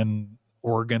guy in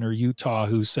Oregon or Utah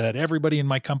who said, everybody in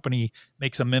my company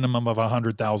makes a minimum of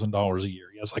 $100,000 a year.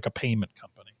 He has like a payment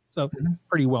company. So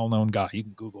pretty well-known guy. You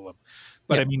can Google him.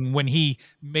 But I mean, when he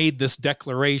made this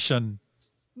declaration,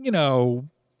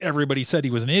 everybody said he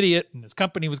was an idiot and his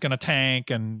company was going to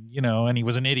tank and he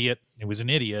was an idiot. He was an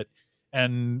idiot.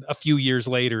 And a few years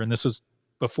later, and this was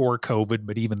before COVID,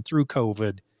 but even through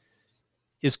COVID,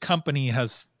 his company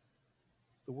has,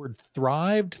 is the word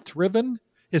thriven?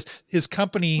 His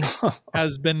company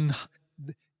has been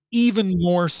even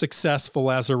more successful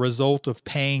as a result of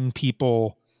paying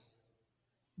people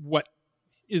what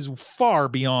is far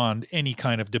beyond any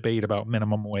kind of debate about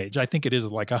minimum wage. I think it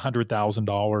is like $100,000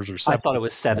 or something. I thought it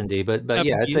was 70, but 70,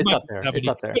 yeah, it's up there. 70, it's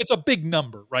up there. But it's a big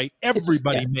number, right?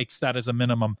 Everybody makes that as a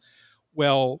minimum.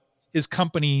 Well, his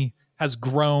company has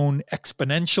grown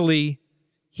exponentially.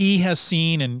 He has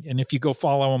seen, and if you go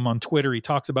follow him on Twitter, he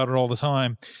talks about it all the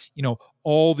time.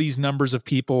 All these numbers of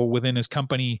people within his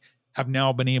company have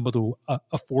now been able to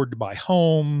afford to buy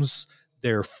homes.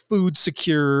 They're food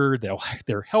secure, their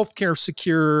healthcare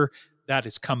secure. That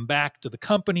has come back to the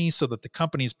company so that the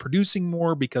company is producing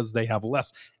more because they have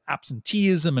less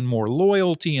absenteeism and more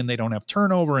loyalty and they don't have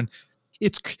turnover. And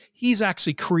he's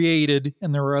actually created,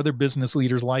 and there are other business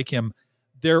leaders like him,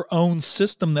 their own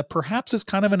system that perhaps is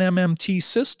kind of an MMT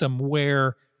system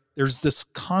where there's this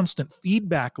constant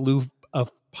feedback loop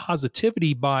of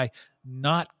positivity by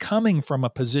not coming from a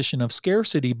position of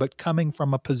scarcity, but coming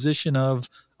from a position of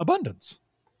abundance.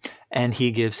 And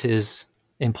he gives his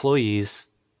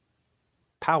employees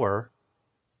power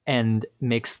and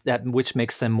which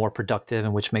makes them more productive,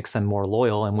 and which makes them more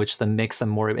loyal, and which then makes them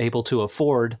more able to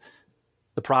afford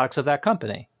the products of that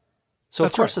company. So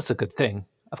of course it's a good thing.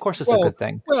 Of course it's a good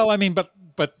thing. Well, I mean, but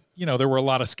there were a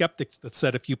lot of skeptics that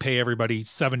said if you pay everybody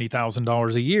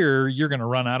 $70,000 a year, you're going to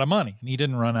run out of money. And he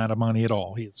didn't run out of money at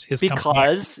all. His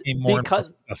company became more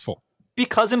successful.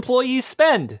 Because employees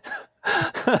spend.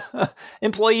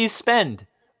 Employees spend.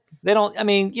 They don't, I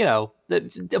mean,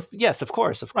 yes, of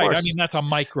course. Right. I mean, that's a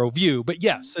micro view. But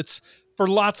yes, it's for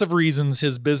lots of reasons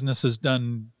his business has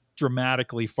done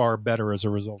dramatically far better as a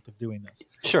result of doing this.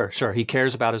 Sure. He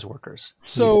cares about his workers.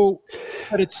 So,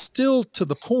 but it's still to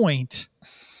the point,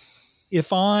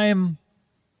 can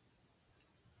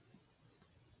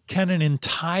an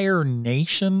entire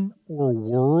nation or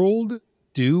world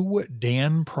do what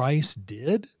Dan Price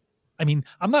did? I mean,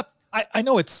 I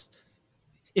know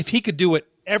if he could do it,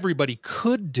 everybody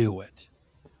could do it.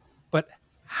 But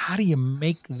how do you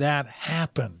make that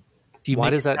happen?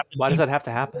 Why does that have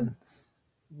to happen?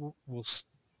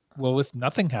 Well, if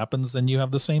nothing happens, then you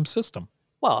have the same system.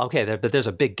 Well, okay, but there's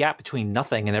a big gap between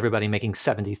nothing and everybody making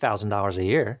 $70,000 a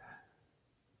year.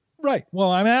 Right.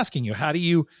 Well, I'm asking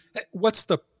you, what's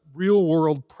the real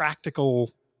world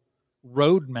practical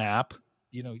roadmap?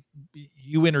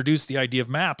 You introduced the idea of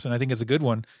maps, and I think it's a good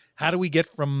one. How do we get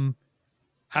from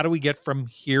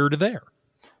here to there?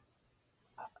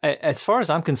 As far as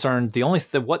I'm concerned,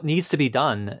 what needs to be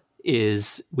done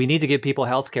is we need to give people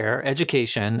healthcare,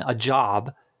 education, a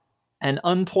job, and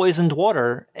unpoisoned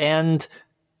water, and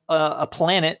a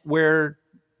planet where,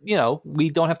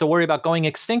 we don't have to worry about going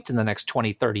extinct in the next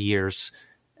 20, 30 years.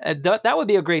 That would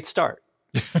be a great start.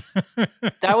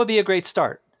 That would be a great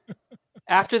start.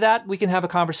 After that, we can have a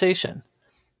conversation.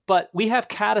 But we have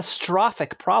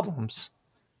catastrophic problems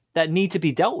that need to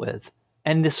be dealt with,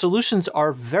 and the solutions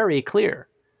are very clear.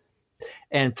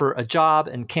 And for a job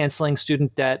and canceling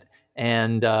student debt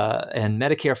and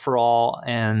Medicare for all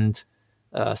and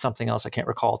something else I can't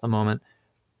recall at the moment,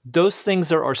 those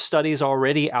things are studies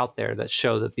already out there that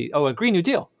show that a Green New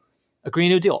Deal,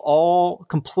 all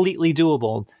completely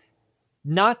doable,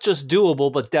 not just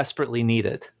doable, but desperately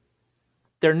needed.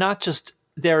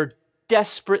 They're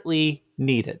desperately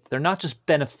needed. They're not just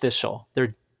beneficial.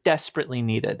 They're desperately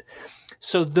needed.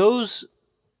 So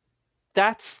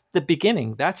that's the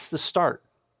beginning. That's the start.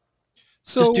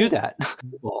 So just do that.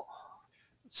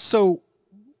 So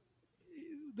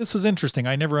this is interesting.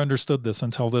 I never understood this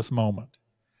until this moment.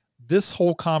 This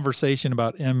whole conversation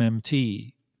about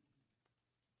MMT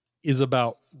is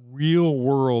about real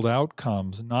world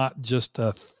outcomes, not just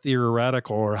a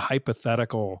theoretical or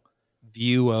hypothetical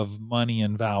view of money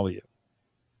and value.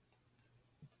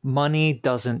 Money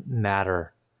doesn't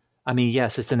matter. I mean,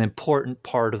 yes, it's an important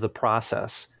part of the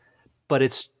process, but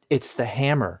it's the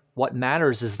hammer. What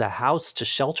matters is the house to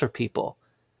shelter people.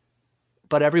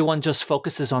 But everyone just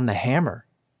focuses on the hammer.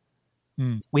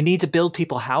 We need to build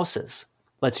people houses.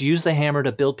 Let's use the hammer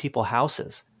to build people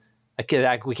houses.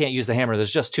 We can't use the hammer.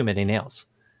 There's just too many nails.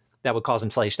 That would cause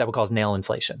inflation. That would cause nail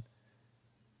inflation.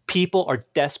 People are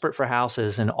desperate for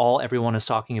houses, and all everyone is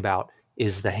talking about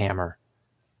is the hammer.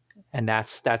 And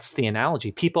that's the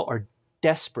analogy. People are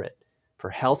desperate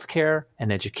for healthcare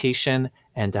and education,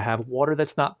 and to have water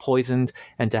that's not poisoned,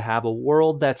 and to have a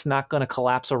world that's not going to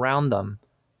collapse around them.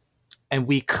 And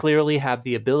we clearly have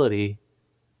the ability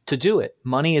to do it.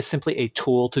 Money is simply a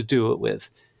tool to do it with.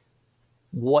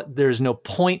 There's no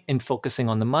point in focusing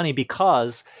on the money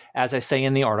because, as I say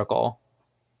in the article,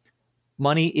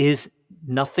 money is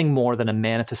nothing more than a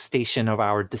manifestation of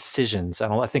our decisions.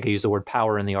 I think I used the word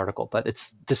power in the article, but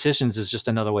it's decisions is just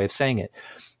another way of saying it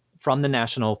from the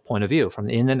national point of view,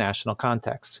 in the national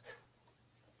context.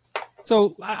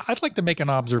 So I'd like to make an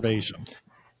observation,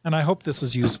 and I hope this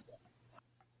is useful.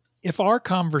 If our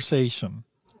conversation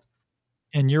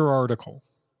in your article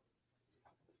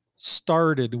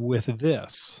started with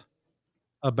this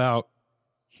about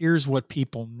here's what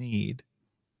people need,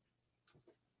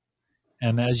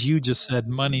 and as you just said,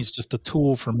 money's just a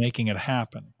tool for making it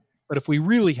happen. But if we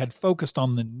really had focused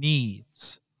on the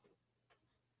needs,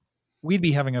 we'd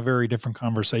be having a very different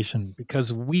conversation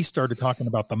because we started talking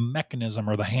about the mechanism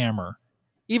or the hammer.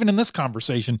 Even in this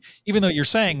conversation, even though you're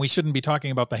saying we shouldn't be talking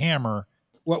about the hammer,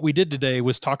 what we did today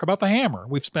was talk about the hammer.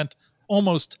 We've spent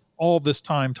almost all this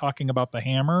time talking about the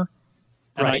hammer,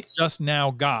 and right. I just now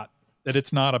got that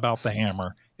it's not about the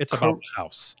hammer. It's about the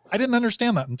house. I didn't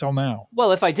understand that until now.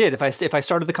 Well, if I did, if I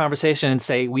started the conversation and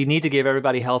say we need to give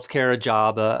everybody healthcare, a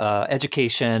job,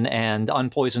 education, and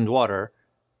unpoisoned water,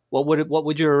 what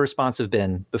would your response have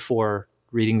been before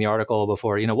reading the article?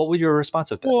 Before what would your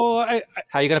response have been? Well,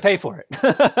 how are you going to pay for it?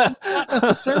 Not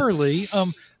necessarily.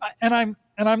 And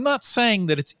I'm not saying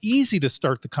that it's easy to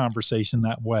start the conversation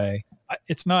that way.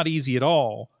 It's not easy at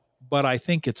all, but I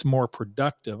think it's more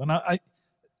productive. And I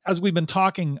as we've been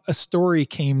talking, a story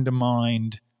came to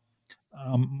mind.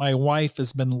 My wife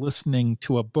has been listening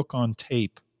to a book on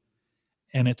tape,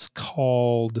 and it's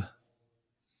called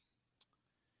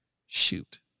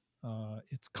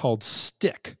it's called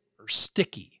Stick or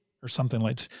Sticky or something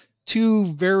like that. Two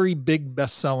very big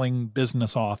best-selling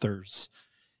business authors.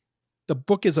 The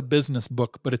book is a business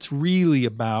book, but it's really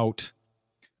about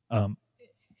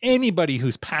anybody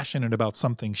who's passionate about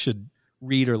something should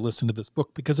read or listen to this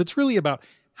book, because it's really about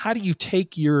how do you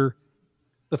take the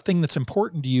thing that's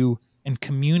important to you and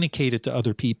communicate it to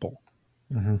other people.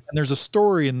 Mm-hmm. And there's a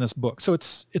story in this book. So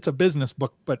it's a business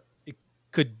book, but it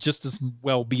could just as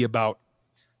well be about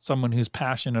someone who's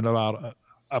passionate about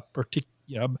a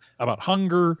particular, about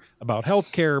hunger, about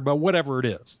healthcare, about whatever it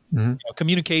is. Mm-hmm.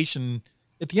 Communication.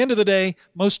 At the end of the day,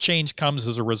 most change comes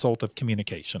as a result of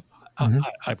communication. Mm-hmm.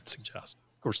 I would suggest.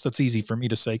 Of course, that's easy for me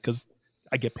to say because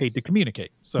I get paid to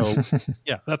communicate. So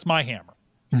yeah, that's my hammer.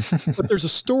 But there's a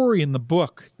story in the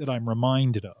book that I'm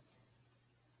reminded of.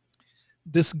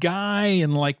 This guy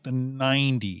in like the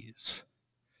 90s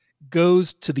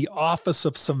goes to the office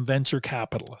of some venture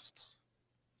capitalists,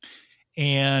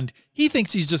 and he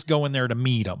thinks he's just going there to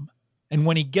meet them. And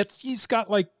when he's got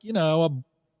like,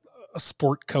 a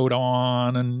sport coat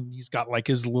on, and he's got like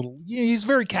he's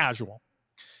very casual.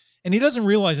 And he doesn't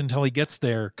realize until he gets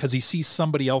there, because he sees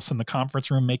somebody else in the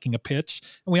conference room making a pitch.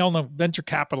 And we all know venture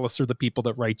capitalists are the people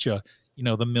that write you,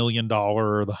 the $1 million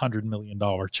or the $100 million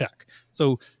check.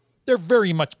 So they're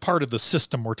very much part of the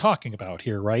system we're talking about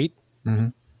here, right? Mm-hmm.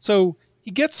 So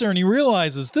he gets there and he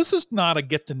realizes this is not a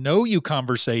get to know you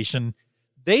conversation.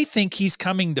 They think he's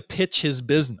coming to pitch his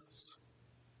business.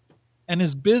 And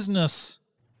his business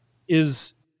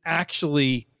is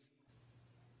actually,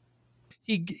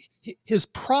 his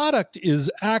product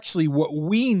is actually what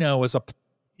we know as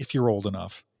if you're old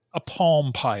enough, a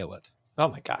Palm Pilot. Oh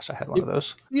my gosh, I had one of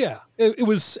those. Yeah, it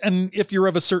was, and if you're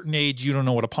of a certain age, you don't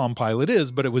know what a Palm Pilot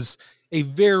is, but it was a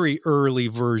very early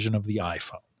version of the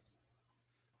iPhone.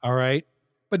 All right,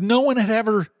 but no one had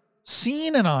ever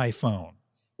seen an iPhone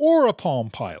or a Palm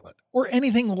Pilot or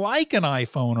anything like an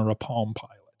iPhone or a Palm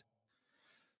Pilot.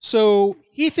 So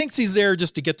he thinks he's there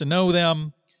just to get to know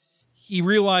them. He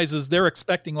realizes they're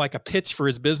expecting like a pitch for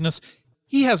his business.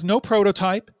 He has no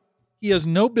prototype. He has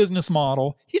no business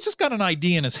model. He's just got an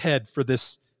idea in his head for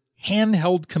this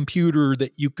handheld computer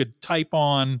that you could type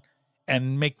on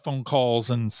and make phone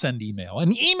calls and send email.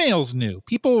 And email's new.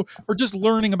 People are just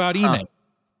learning about email.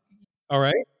 All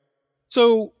right.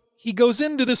 So he goes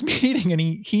into this meeting and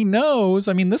he knows,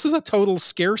 this is a total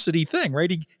scarcity thing,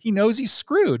 right? He knows he's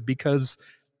screwed because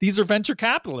these are venture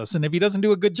capitalists. And if he doesn't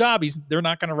do a good job, they're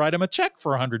not going to write him a check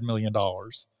for $100 million.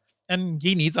 And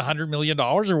he needs $100 million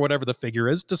or whatever the figure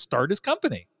is to start his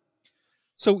company.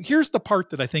 So here's the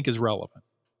part that I think is relevant.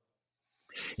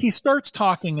 He starts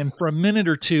talking, and for a minute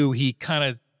or two, he kind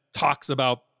of talks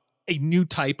about a new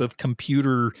type of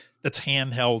computer that's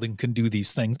handheld and can do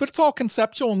these things. But it's all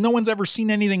conceptual, and no one's ever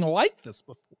seen anything like this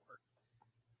before.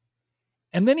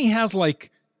 And then he has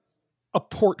like a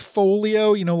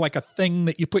portfolio, like a thing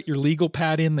that you put your legal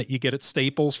pad in that you get at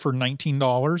Staples for $19.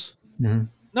 Mm-hmm.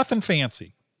 Nothing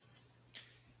fancy.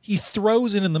 He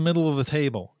throws it in the middle of the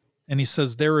table and he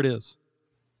says, there it is.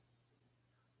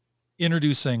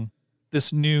 Introducing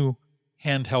this new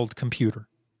handheld computer.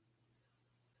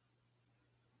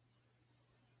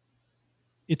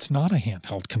 It's not a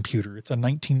handheld computer. It's a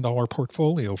 $19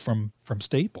 portfolio from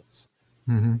Staples.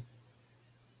 Mm-hmm.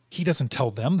 He doesn't tell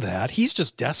them that. He's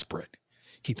just desperate.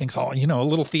 He thinks, a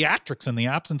little theatrics in the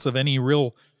absence of any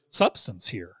real substance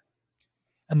here.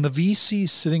 And the VCs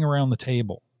sitting around the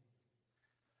table,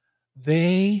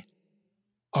 they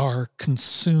are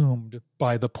consumed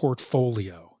by the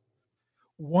portfolio.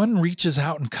 One reaches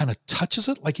out and kind of touches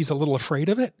it like he's a little afraid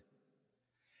of it.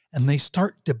 And they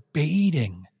start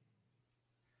debating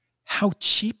how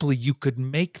cheaply you could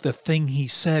make the thing he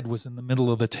said was in the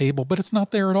middle of the table, but it's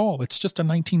not there at all. It's just a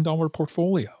 $19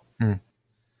 portfolio. Mm.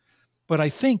 But I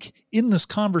think in this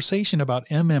conversation about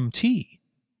MMT,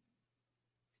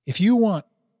 if you want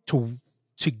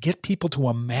to get people to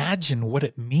imagine what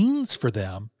it means for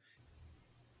them,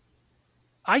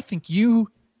 I think you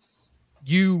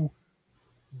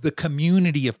the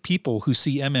community of people who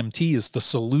see MMT as the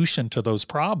solution to those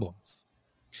problems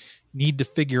need to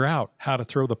figure out how to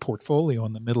throw the portfolio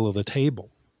in the middle of the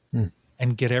table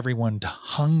and get everyone to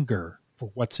hunger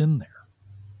for what's in there.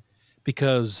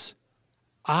 Because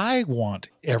I want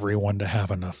everyone to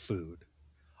have enough food.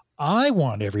 I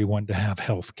want everyone to have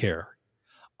health care.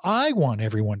 I want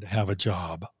everyone to have a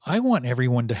job. I want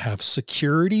everyone to have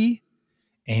security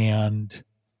and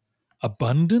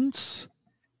abundance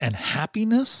and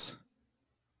happiness.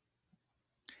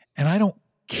 And I don't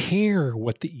care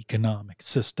what the economic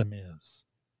system is.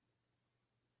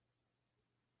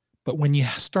 But when you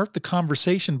start the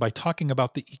conversation by talking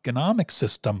about the economic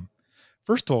system,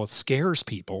 first of all, it scares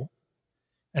people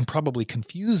and probably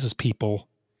confuses people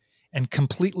and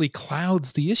completely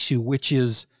clouds the issue, which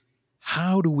is,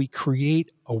 how do we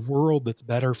create a world that's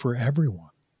better for everyone?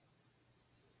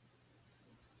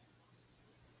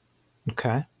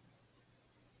 Okay.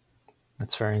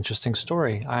 That's a very interesting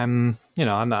story. I'm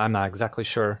not exactly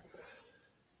sure.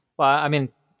 Well, I mean,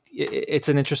 it's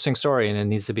an interesting story, and it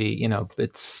needs to be,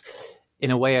 it's,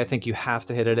 in a way, I think you have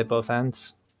to hit it at both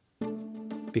ends,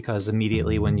 because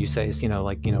immediately when you say,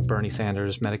 Bernie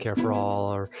Sanders, Medicare for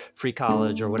all, or free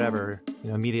college, or whatever,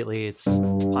 immediately it's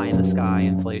pie in the sky,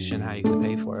 inflation, how are you going to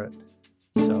pay for it?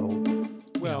 So,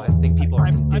 I think people are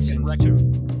conditioned to.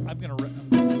 I'm going to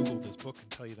Google this book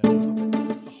and tell you the name of it.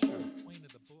 It's the whole point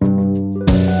of the book.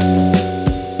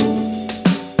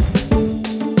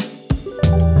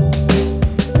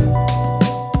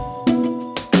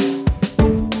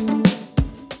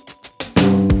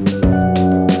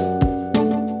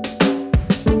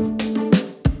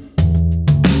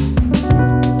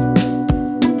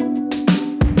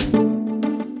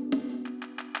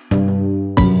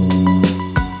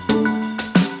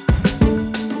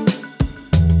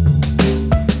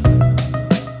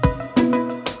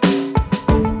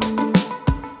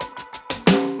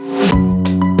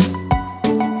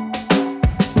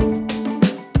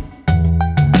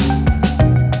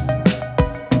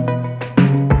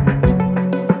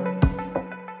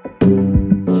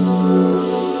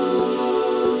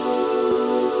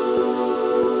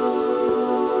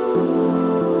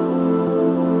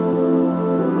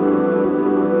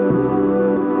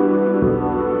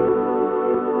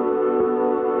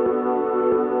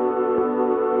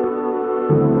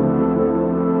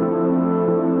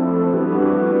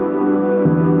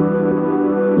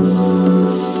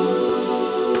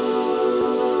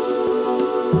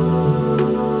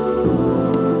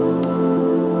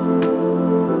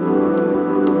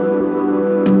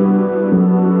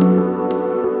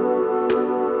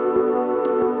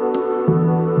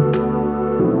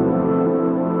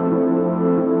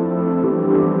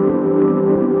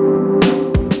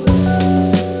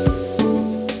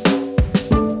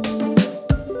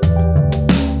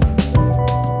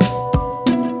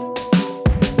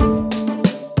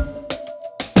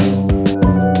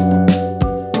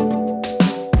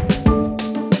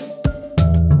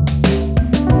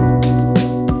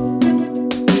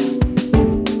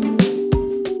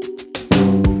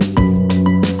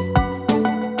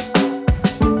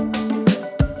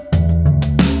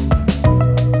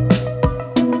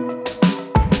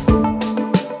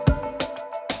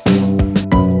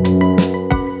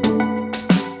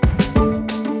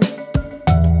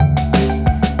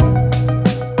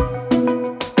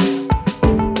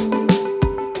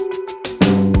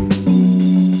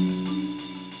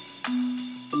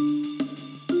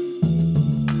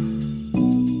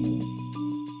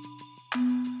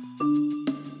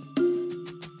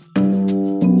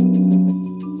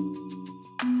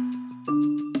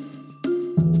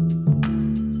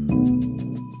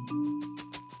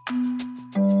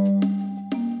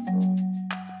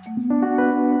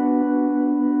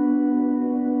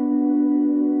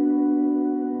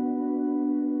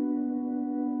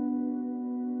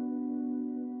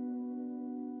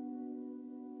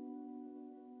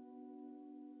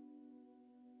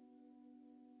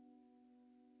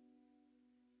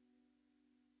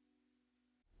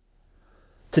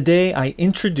 Today, I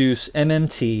introduce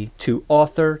MMT to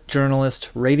author,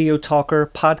 journalist, radio talker,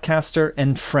 podcaster,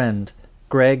 and friend,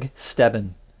 Greg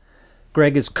Stebben.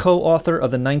 Greg is co-author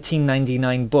of the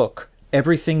 1999 book,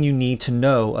 Everything You Need to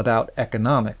Know About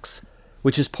Economics,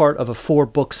 which is part of a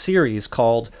 4-book series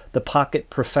called The Pocket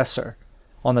Professor,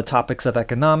 on the topics of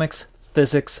economics,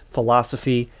 physics,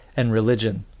 philosophy, and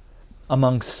religion.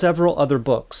 Among several other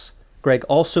books, Greg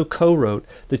also co-wrote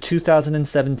the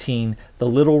 2017 The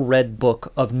Little Red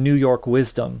Book of New York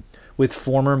Wisdom with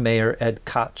former Mayor Ed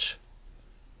Koch.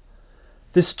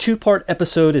 This 2-part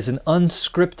episode is an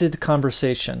unscripted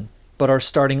conversation, but our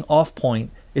starting off point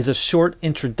is a short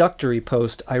introductory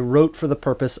post I wrote for the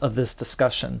purpose of this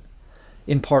discussion.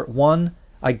 In part 1,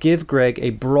 I give Greg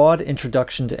a broad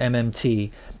introduction to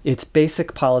MMT, its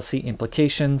basic policy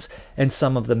implications, and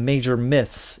some of the major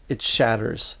myths it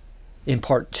shatters. In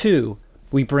part 2,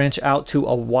 we branch out to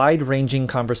a wide-ranging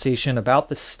conversation about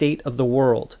the state of the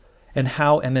world and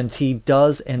how MMT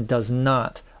does and does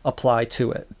not apply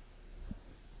to it.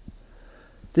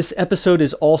 This episode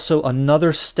is also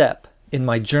another step in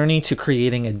my journey to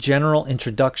creating a general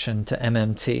introduction to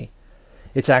MMT.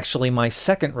 It's actually my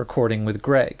second recording with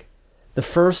Greg. The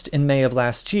first in May of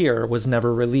last year was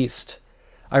never released.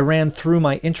 I ran through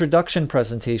my introduction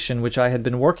presentation, which I had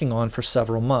been working on for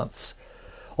several months.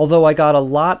 Although I got a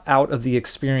lot out of the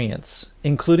experience,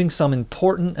 including some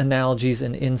important analogies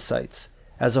and insights,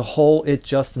 as a whole it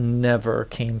just never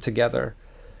came together.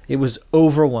 It was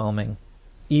overwhelming.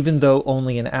 Even though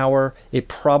only an hour, it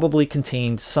probably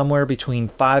contained somewhere between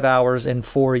 5 hours and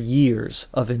 4 years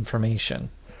of information.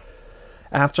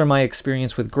 After my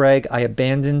experience with Greg, I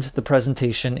abandoned the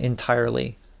presentation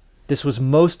entirely. This was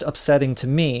most upsetting to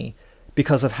me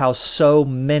because of how so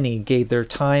many gave their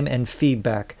time and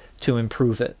feedback to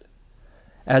improve it.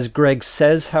 As Greg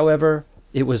says, however,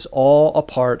 it was all a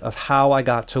part of how I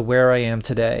got to where I am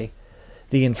today.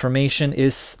 The information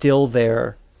is still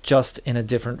there, just in a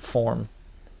different form.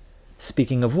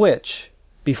 Speaking of which,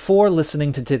 before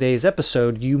listening to today's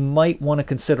episode, you might want to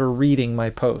consider reading my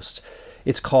post.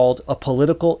 It's called A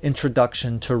Political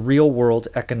Introduction to Real-World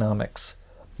Economics.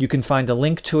 You can find a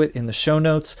link to it in the show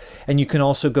notes, and you can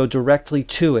also go directly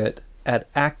to it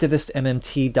at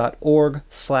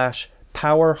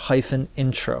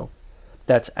activistmmt.org/power-intro.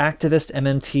 That's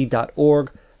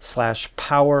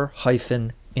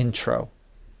activistmmt.org/power-intro.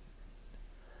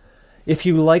 If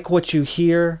you like what you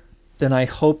hear, then I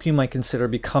hope you might consider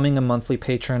becoming a monthly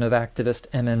patron of Activist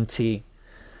MMT.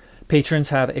 Patrons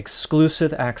have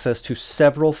exclusive access to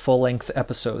several full-length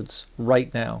episodes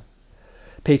right now.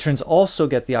 Patrons also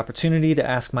get the opportunity to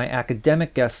ask my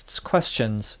academic guests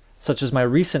questions, such as my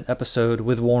recent episode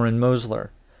with Warren Mosler.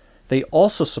 They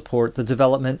also support the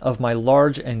development of my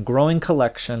large and growing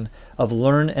collection of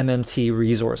Learn MMT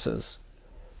resources.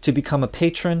 To become a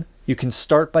patron, you can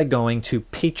start by going to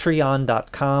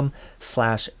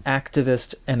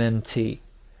patreon.com/activistmmt.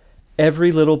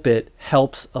 Every little bit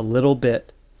helps a little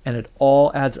bit, and it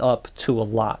all adds up to a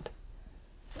lot.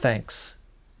 Thanks.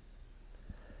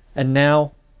 And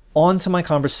now, on to my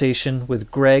conversation with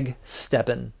Greg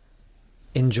Stebbin.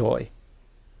 Enjoy.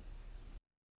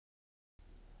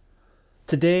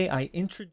 Today I introduce